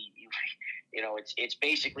 it's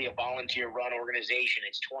basically a volunteer-run organization.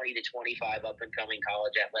 It's 20 to 25 up-and-coming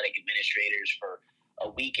college athletic administrators for a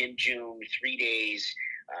week in June, 3 days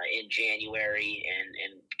in January,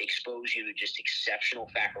 and expose you to just exceptional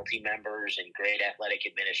faculty members and great athletic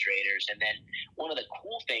administrators. And then one of the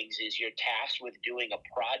cool things is you're tasked with doing a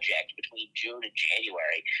project between June and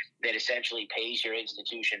January that essentially pays your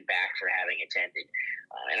institution back for having attended.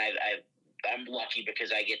 And I'm lucky because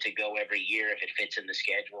I get to go every year if it fits in the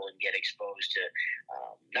schedule and get exposed to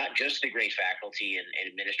not just the great faculty and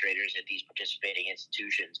administrators at these participating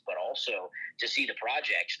institutions, but also to see the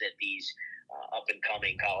projects that these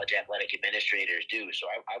up-and-coming college athletic administrators do. So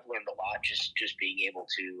I've learned a lot just being able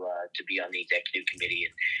to be on the executive committee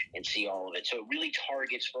and see all of it. So it really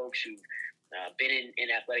targets folks who've been in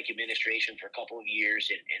athletic administration for a couple of years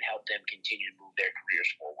and help them continue to move their careers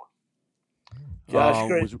forward. Josh,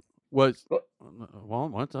 great.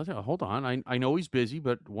 Hold on. I know he's busy,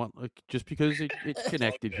 but just because it's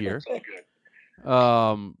connected here. It's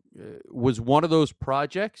all good. Was one of those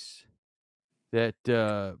projects that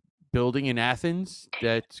building in Athens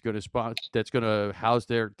that's going to house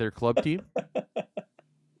their club team?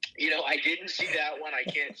 I didn't see that one. I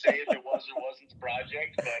can't say if it was or wasn't the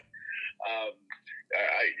project, but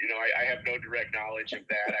I have no direct knowledge of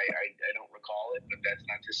that. I don't recall it, but that's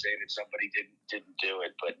not to say that somebody didn't do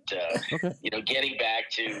it. But okay. Getting back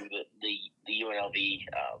to the UNLV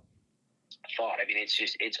thought. I mean,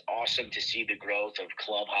 it's awesome to see the growth of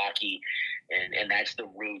club hockey, and that's the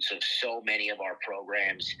roots of so many of our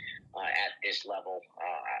programs at this level.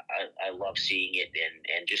 I love seeing it,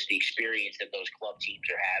 and just the experience that those club teams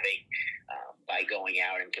are having by going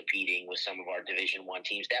out and competing with some of our Division I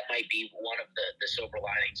teams. That might be one of the silver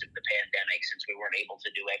linings of the pandemic, since we weren't able to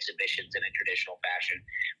do exhibitions in a traditional fashion.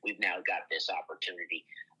 We've now got this opportunity.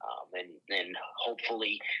 And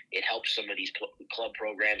hopefully it helps some of these club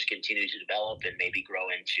programs continue to develop and maybe grow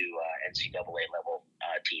into NCAA level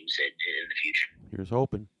teams in the future. Here's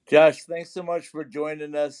hoping. Josh, thanks so much for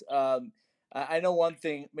joining us. I know one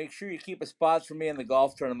thing, make sure you keep a spot for me in the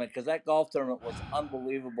golf tournament, because that golf tournament was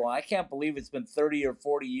unbelievable. I can't believe it's been 30 or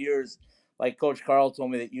 40 years, like Coach Carl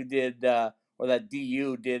told me, that you did, or that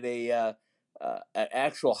DU did an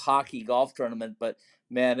actual hockey golf tournament. But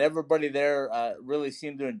man, everybody there really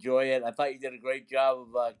seemed to enjoy it. I thought you did a great job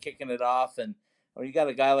of kicking it off. And when you got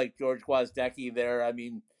a guy like George Gwozdecki there, I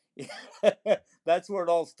mean, that's where it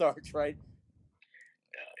all starts, right?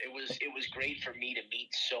 It was great for me to meet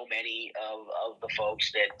so many of the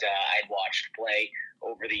folks that I'd watched play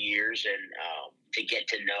over the years, and to get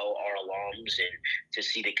to know our alums and to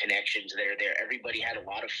see the connections that are there. Everybody had a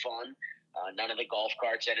lot of fun. None of the golf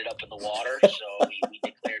carts ended up in the water, so we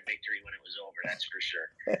declared victory when it was over, that's for sure.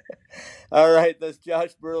 All right, that's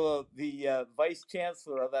Josh Berlo, the Vice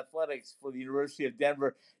Chancellor of Athletics for the University of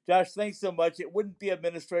Denver. Josh, thanks so much. It wouldn't be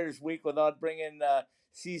Administrators Week without bringing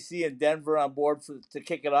CC and Denver on board to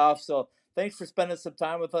kick it off. So thanks for spending some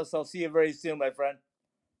time with us. I'll see you very soon, my friend.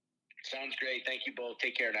 Sounds great. Thank you both.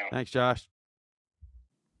 Take care now. Thanks, Josh.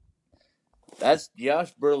 That's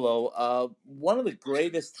Josh Berlo, one of the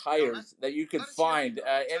greatest hires that you could find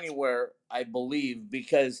anywhere, I believe,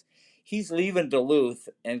 because he's leaving Duluth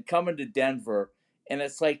and coming to Denver, and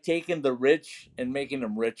it's like taking the rich and making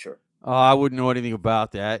them richer. I wouldn't know anything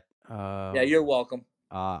about that. Yeah, you're welcome.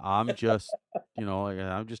 I'm just,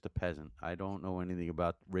 I'm just a peasant. I don't know anything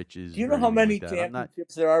about riches. Do you know how many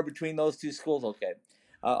championships there are between those two schools? Okay,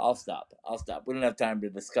 I'll stop. We don't have time to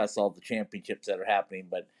discuss all the championships that are happening,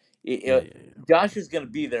 but Josh is going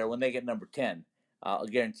to be there when they get number 10. I'll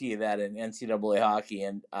guarantee you that in NCAA hockey.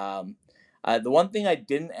 And the one thing I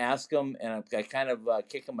didn't ask him, and I kind of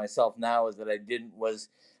kicking myself now, is that I didn't, was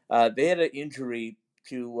they had an injury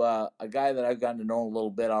to a guy that I've gotten to know a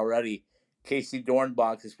little bit already, Casey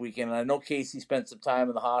Dornbach, this weekend. And I know Casey spent some time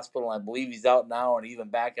in the hospital. I believe he's out now and even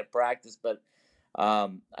back at practice. But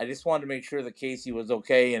I just wanted to make sure that Casey was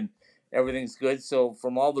okay and everything's good. So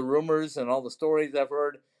from all the rumors and all the stories I've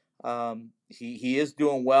heard, he is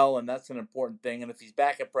doing well, and that's an important thing. And if he's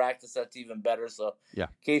back at practice, that's even better. So, yeah,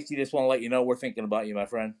 Casey, just want to let you know we're thinking about you, my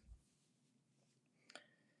friend.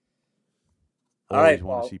 All right,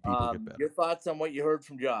 Paul, see people get better. Your thoughts on what you heard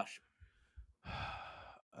from Josh?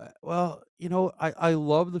 Well, I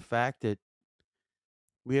love the fact that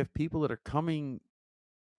we have people that are coming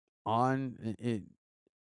on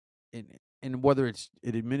and whether it's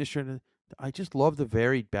an administrator, I just love the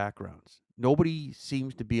varied backgrounds. Nobody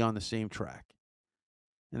seems to be on the same track.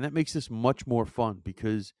 And that makes this much more fun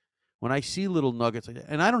because when I see little nuggets,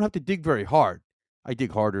 and I don't have to dig very hard. I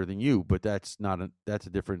dig harder than you, but that's a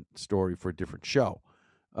different story for a different show.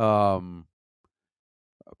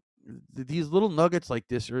 These little nuggets like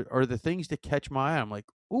this are the things that catch my eye. I'm like,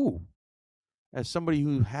 ooh, as somebody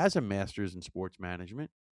who has a master's in sports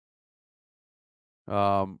management,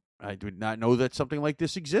 I did not know that something like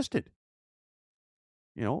this existed.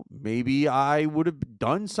 Maybe I would have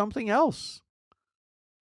done something else,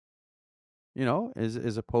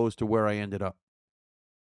 as opposed to where I ended up.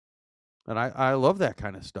 And I love that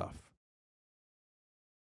kind of stuff.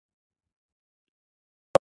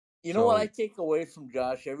 You know what I take away from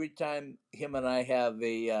Josh every time him and I have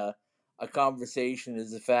a conversation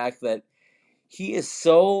is the fact that he is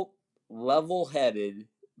so level-headed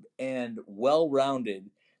and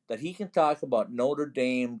well-rounded that he can talk about Notre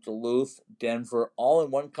Dame, Duluth, Denver, all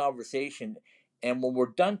in one conversation. And when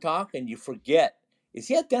we're done talking, you forget, is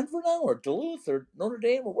he at Denver now or Duluth or Notre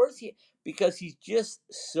Dame or where's he? Because he's just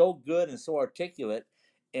so good and so articulate.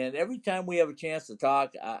 And every time we have a chance to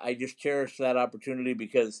talk, I just cherish that opportunity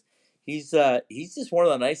because he's just one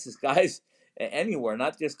of the nicest guys anywhere,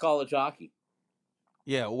 not just college hockey.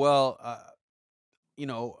 Yeah, well,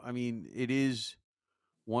 I mean, it is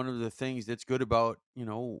one of the things that's good about,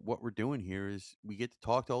 what we're doing here is we get to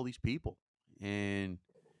talk to all these people. And,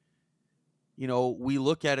 we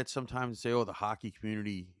look at it sometimes and say, oh, the hockey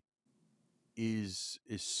community is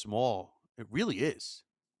small. It really is.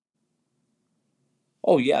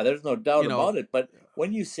 Oh yeah, there's no doubt about it. But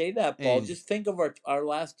when you say that, Paul, just think of our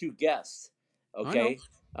last two guests. Okay,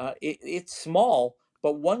 it's small,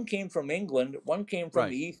 but one came from England, one came from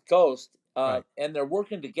the East Coast, and they're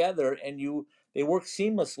working together, and they work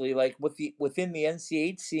seamlessly, like within the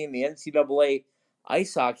NCHC and the NCAA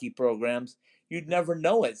ice hockey programs. You'd never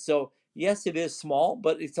know it. So yes, it is small,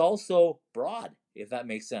 but it's also broad, if that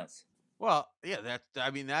makes sense. Well, yeah,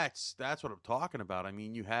 that's what I'm talking about. I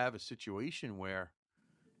mean, you have a situation where,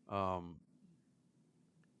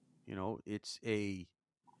 it's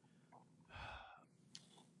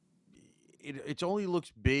it only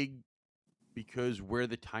looks big because we're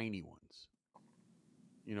the tiny ones,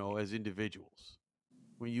 as individuals.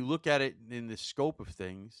 When you look at it in the scope of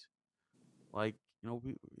things, like,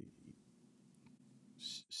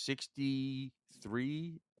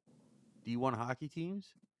 63 D1 hockey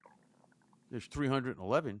teams, there's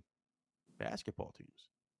 311 basketball teams.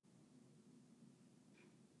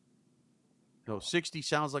 60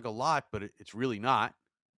 sounds like a lot, but it's really not.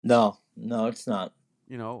 No, it's not.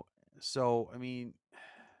 So, I mean,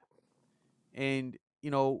 and,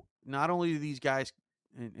 not only do these guys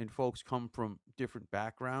and folks come from different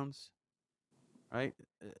backgrounds, right?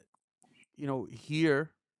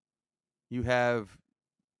 Here you have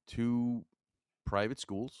two private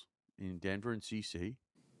schools in Denver and CC.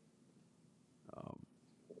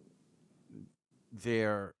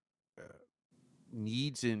 Their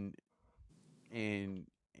needs and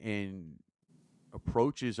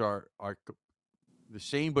approaches are the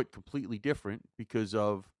same but completely different because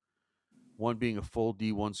of one being a full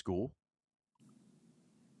D1 school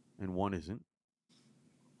and one isn't.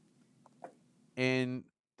 And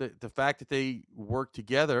the fact that they work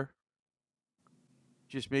together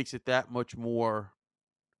just makes it that much more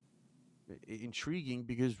intriguing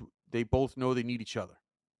because they both know they need each other.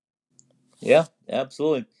 Yeah,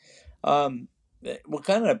 absolutely. We'll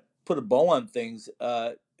kind of put a bow on things.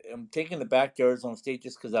 I'm taking it back to Arizona State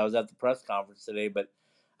just because I was at the press conference today, but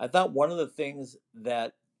I thought one of the things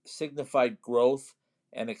that signified growth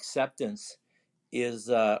and acceptance is,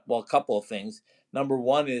 a couple of things. Number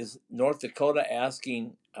one is North Dakota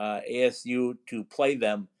asking ASU to play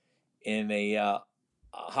them in a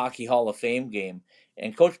Hockey Hall of Fame game.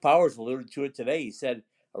 And Coach Powers alluded to it today. He said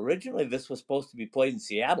originally this was supposed to be played in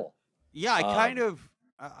Seattle. Yeah,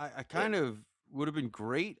 I kind of would have been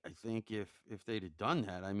great, I think, if they'd have done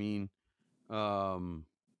that. I mean, I'm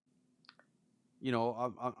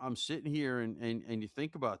sitting here and you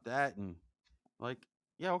think about that and like,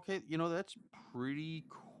 yeah, okay, that's pretty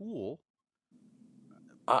cool.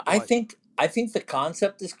 I think the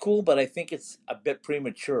concept is cool, but I think it's a bit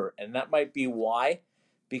premature, and that might be why,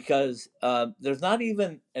 because there's not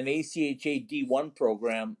even an ACHA D1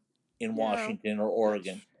 program in Washington or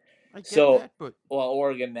Oregon. I get that, but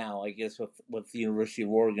Oregon now, I guess, with the University of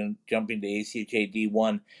Oregon jumping to ACHA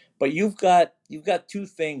D1, but you've got two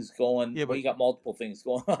things going. Yeah, you got multiple things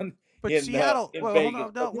going on But in Seattle. in Well, hold Vegas.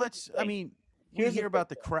 on. No, But here's let's. the I thing. mean, we Here's the hear about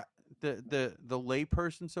thing. the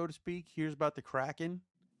layperson, so to speak, hears about the Kraken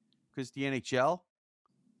because the NHL,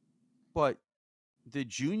 but the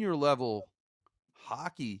junior level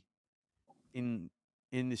hockey in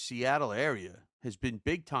the Seattle area has been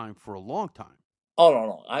big time for a long time. Oh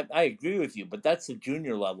no, I agree with you, but that's the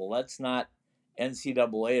junior level. That's not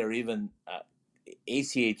NCAA or even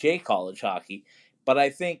ACHA college hockey. But I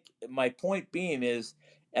think my point being is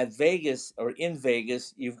at Vegas or in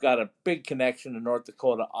Vegas, you've got a big connection to North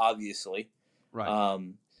Dakota, obviously. Right.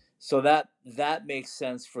 So that makes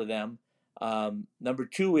sense for them. Number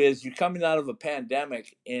two is you're coming out of a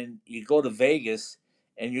pandemic and you go to Vegas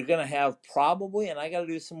and you're going to have probably, and I got to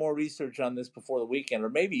do some more research on this before the weekend, or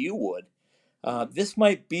maybe you would. This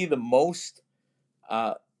might be the most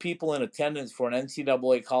people in attendance for an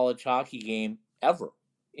NCAA college hockey game ever,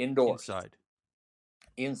 indoors,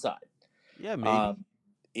 inside. Yeah, maybe.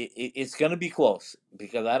 It's going to be close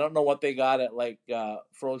because I don't know what they got at like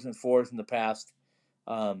Frozen Fours in the past.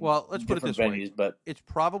 Well, let's put it this venues, way. But it's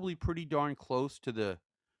probably pretty darn close to the.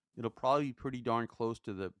 It'll probably be pretty darn close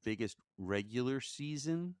to the biggest regular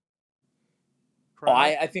season crowd.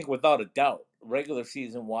 I think without a doubt, regular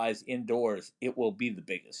season wise, indoors, it will be the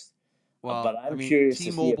biggest. Well, but I'm curious to see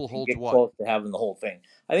if T-Mobile they holds get what? close to having the whole thing.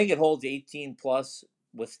 I think it holds 18 plus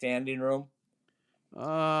with standing room.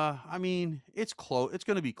 I mean, it's close. It's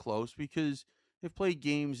going to be close because they've played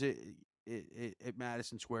games at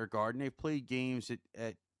Madison Square Garden. They've played games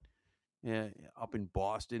at up in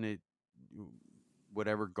Boston at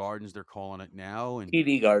whatever gardens they're calling it now, and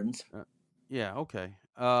TD Gardens. Yeah. Okay.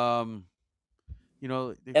 You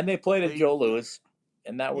know, and they played at Joe Louis,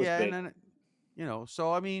 and that was big. And then,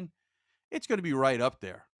 so I mean, it's going to be right up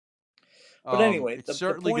there. But anyway, it's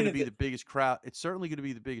certainly going to be the biggest crowd. It's certainly going to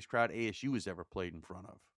be the biggest crowd ASU has ever played in front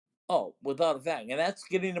of. Oh, without a fact, and that's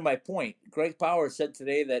getting to my point. Greg Powers said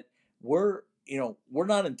today that we're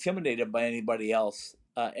not intimidated by anybody else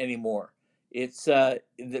anymore. It's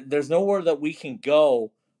there's nowhere that we can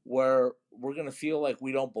go where we're going to feel like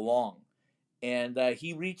we don't belong. And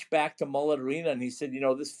he reached back to Mullet Arena and he said,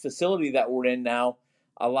 this facility that we're in now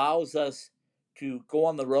allows us to go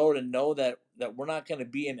on the road and know that we're not going to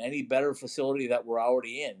be in any better facility that we're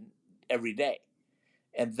already in every day.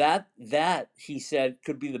 And that he said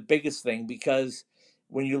could be the biggest thing, because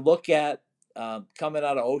when you look at coming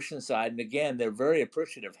out of Oceanside, and again, they're very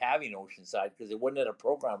appreciative having Oceanside because they wouldn't have a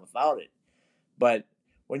program without it. But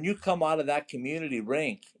when you come out of that community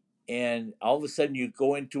rink and all of a sudden you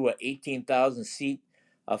go into an 18,000 seat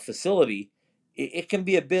facility, it can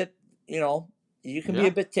be a bit, you can be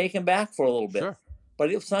a bit taken back for a little bit. Sure.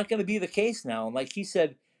 But it's not going to be the case now. And like he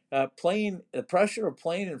said, playing the pressure of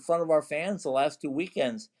playing in front of our fans the last 2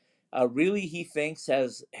 weekends, really he thinks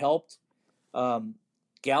has helped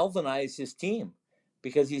galvanize his team,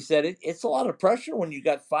 because he said it's a lot of pressure when you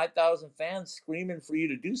got 5,000 fans screaming for you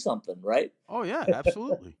to do something, right? Oh yeah,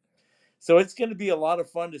 absolutely. So it's going to be a lot of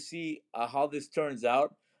fun to see how this turns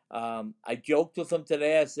out. I joked with him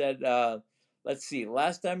today. I said, let's see,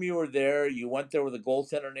 last time you were there, you went there with a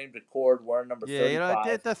goaltender named Accord wearing number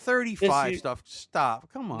 35. The 35 stuff.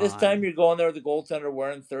 Stop. Come on. This time you're going there with a goaltender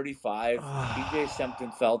wearing 35, TJ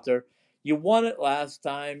Sempton-Felter. You won it last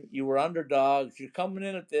time. You were underdogs. You're coming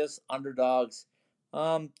in at this, underdogs.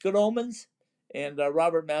 Good omens? And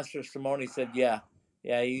Robert Mastrosimone said, yeah,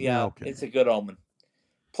 okay. It's a good omen.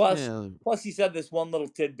 Plus, he said this one little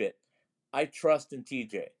tidbit. I trust in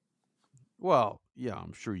TJ. Well, yeah,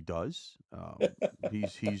 I'm sure he does.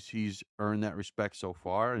 He's earned that respect so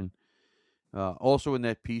far. And also in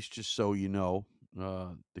that piece, just so you know,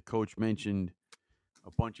 the coach mentioned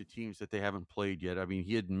a bunch of teams that they haven't played yet. I mean,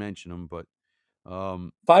 he didn't mention them, but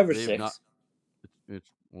 5 or 6. It's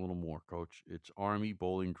a little more, Coach. It's Army,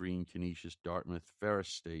 Bowling Green, Canisius, Dartmouth, Ferris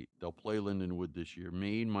State. They'll play Lindenwood this year.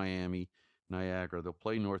 Maine, Miami, Niagara. They'll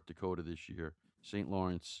play North Dakota this year. St.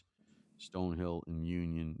 Lawrence, Stonehill, and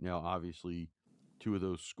Union. Now, obviously, 2 of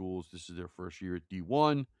those schools, this is their first year at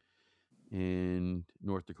D1. And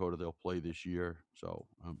North Dakota, they'll play this year. So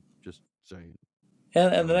I'm just saying.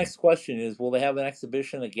 And the next question is, will they have an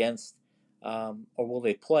exhibition against, or will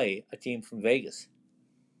they play a team from Vegas?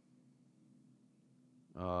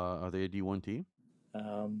 Are they a D1 team?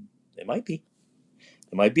 They might be.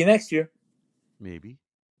 It might be next year. Maybe.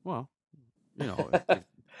 Well,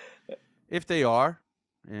 if they are,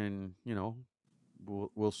 and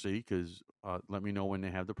we'll see, because let me know when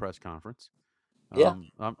they have the press conference. Yeah,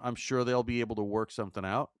 I'm sure they'll be able to work something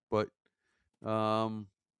out, but you'll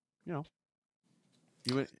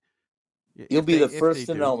be the first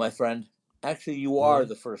to know, my friend. Actually, you are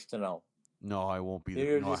the first to know. No, I won't be.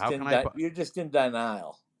 You're just in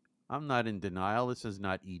denial. I'm not in denial. This is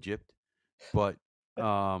not Egypt, but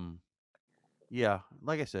yeah,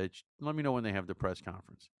 like I said, let me know when they have the press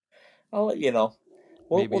conference. I'll let you know.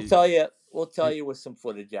 We'll Maybe tell you. We'll tell you with some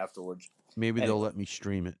footage afterwards. maybe they'll let me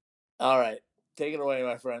stream it. All right, take it away,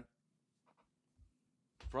 my friend.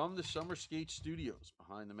 From the Summer Skate Studios,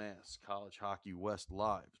 behind the mask, College Hockey West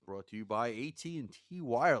Live is brought to you by AT&T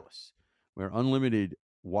Wireless, where unlimited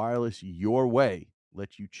wireless your way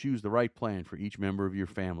lets you choose the right plan for each member of your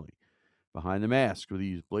family. Behind the mask, whether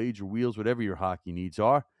you use blades or wheels, whatever your hockey needs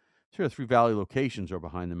are. Here are 3 Valley locations or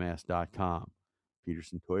behindthemask.com.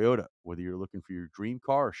 Peterson Toyota, whether you're looking for your dream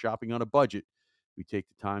car or shopping on a budget, we take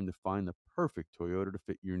the time to find the perfect Toyota to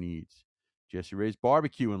fit your needs. Jesse Ray's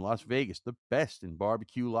Barbecue in Las Vegas, the best in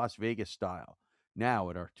barbecue Las Vegas style. Now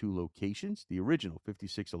at our 2 locations, the original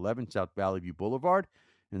 5611 South Valley View Boulevard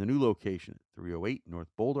and the new location at 308 North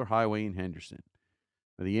Boulder Highway in Henderson.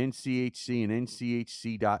 For the NCHC and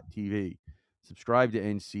NCHC.TV. Subscribe to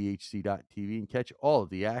NCHC.TV and catch all of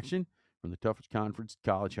the action from the toughest conference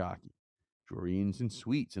in college hockey. Drury Inns and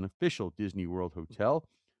Suites, an official Disney World hotel.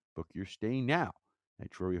 Book your stay now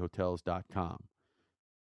at druryhotels.com.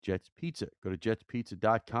 Jets Pizza. Go to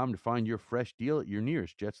jetspizza.com to find your fresh deal at your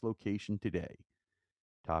nearest Jets location today.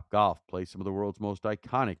 Top Golf. Play some of the world's most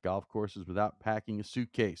iconic golf courses without packing a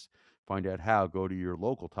suitcase. Find out how. Go to your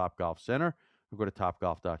local Top Golf Center or go to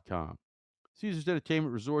topgolf.com. Caesars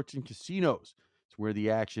Entertainment Resorts and Casinos. It's where the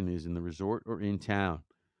action is in the resort or in town.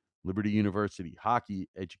 Liberty University. Hockey,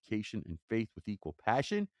 education, and faith with equal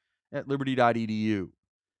passion at liberty.edu.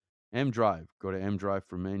 M-Drive. Go to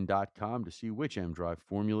mdriveformen.com to see which M-Drive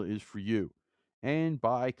formula is for you. And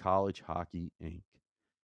by College Hockey, Inc.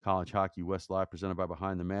 College Hockey West Live, presented by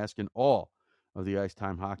Behind the Mask, and all of the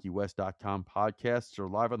IcetimeHockeyWest.com podcasts are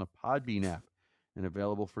live on the Podbean app and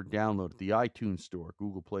available for download at the iTunes Store,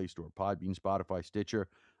 Google Play Store, Podbean, Spotify, Stitcher,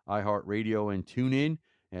 iHeartRadio, and TuneIn.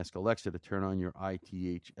 Ask Alexa to turn on your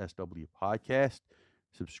ITHSW podcast.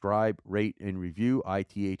 Subscribe, rate, and review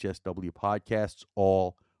ITHSW podcasts,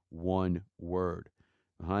 all one word.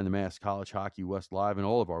 Behind the Mask, College Hockey West Live, and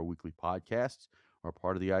all of our weekly podcasts are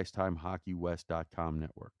part of the IcetimeHockeyWest.com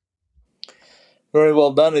network. Very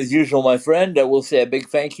well done, as usual, my friend. I will say a big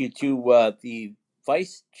thank you to the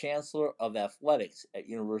Vice Chancellor of Athletics at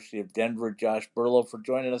University of Denver, Josh Berlow, for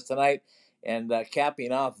joining us tonight and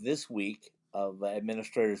capping off this week of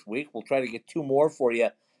Administrators Week. We'll try to get 2 more for you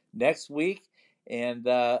next week. And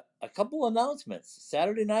a couple announcements.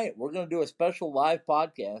 Saturday night, we're going to do a special live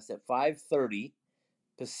podcast at 5:30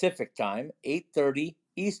 Pacific time, 8:30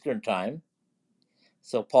 Eastern time.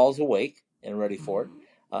 So Paul's awake and ready for it.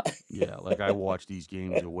 Yeah, like I watch these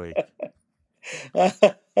games awake.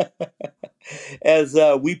 As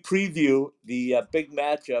we preview the big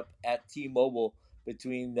matchup at T-Mobile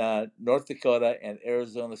between North Dakota and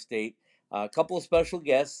Arizona State. A couple of special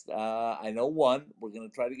guests. I know one. We're going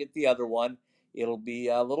to try to get the other one. It'll be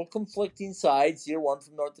a little conflicting sides here, one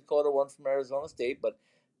from North Dakota, one from Arizona State, but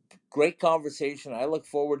great conversation. I look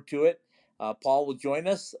forward to it. Paul will join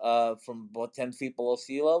us from about 10 feet below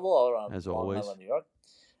sea level, all around As Long always. Island, New York.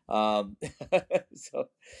 So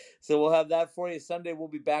we'll have that for you. Sunday, we'll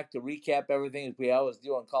be back to recap everything as we always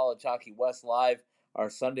do on College Hockey West Live, our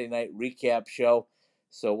Sunday night recap show.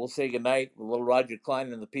 So we'll say goodnight with little Roger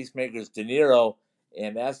Klein and the Peacemakers De Niro,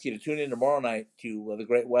 and ask you to tune in tomorrow night to the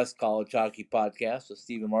Great West College Hockey Podcast with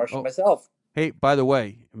Stephen Marsh and myself. Hey, by the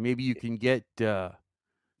way, maybe you can get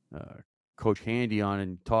Coach Handy on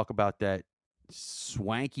and talk about that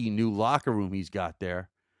swanky new locker room he's got there.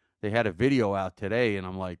 They had a video out today, and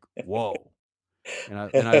I'm like, whoa.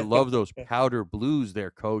 And I love those powder blues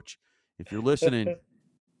there, Coach. If you're listening,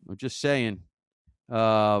 I'm just saying,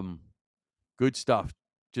 good stuff.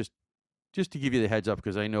 Just to give you the heads up,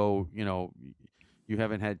 because I know, you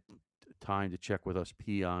haven't had time to check with us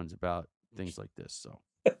peons about things like this. So,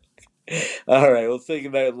 all right, we'll say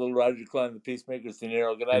goodnight with little Roger Klein, the Peacemakers De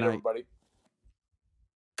Niro. Good night, everybody.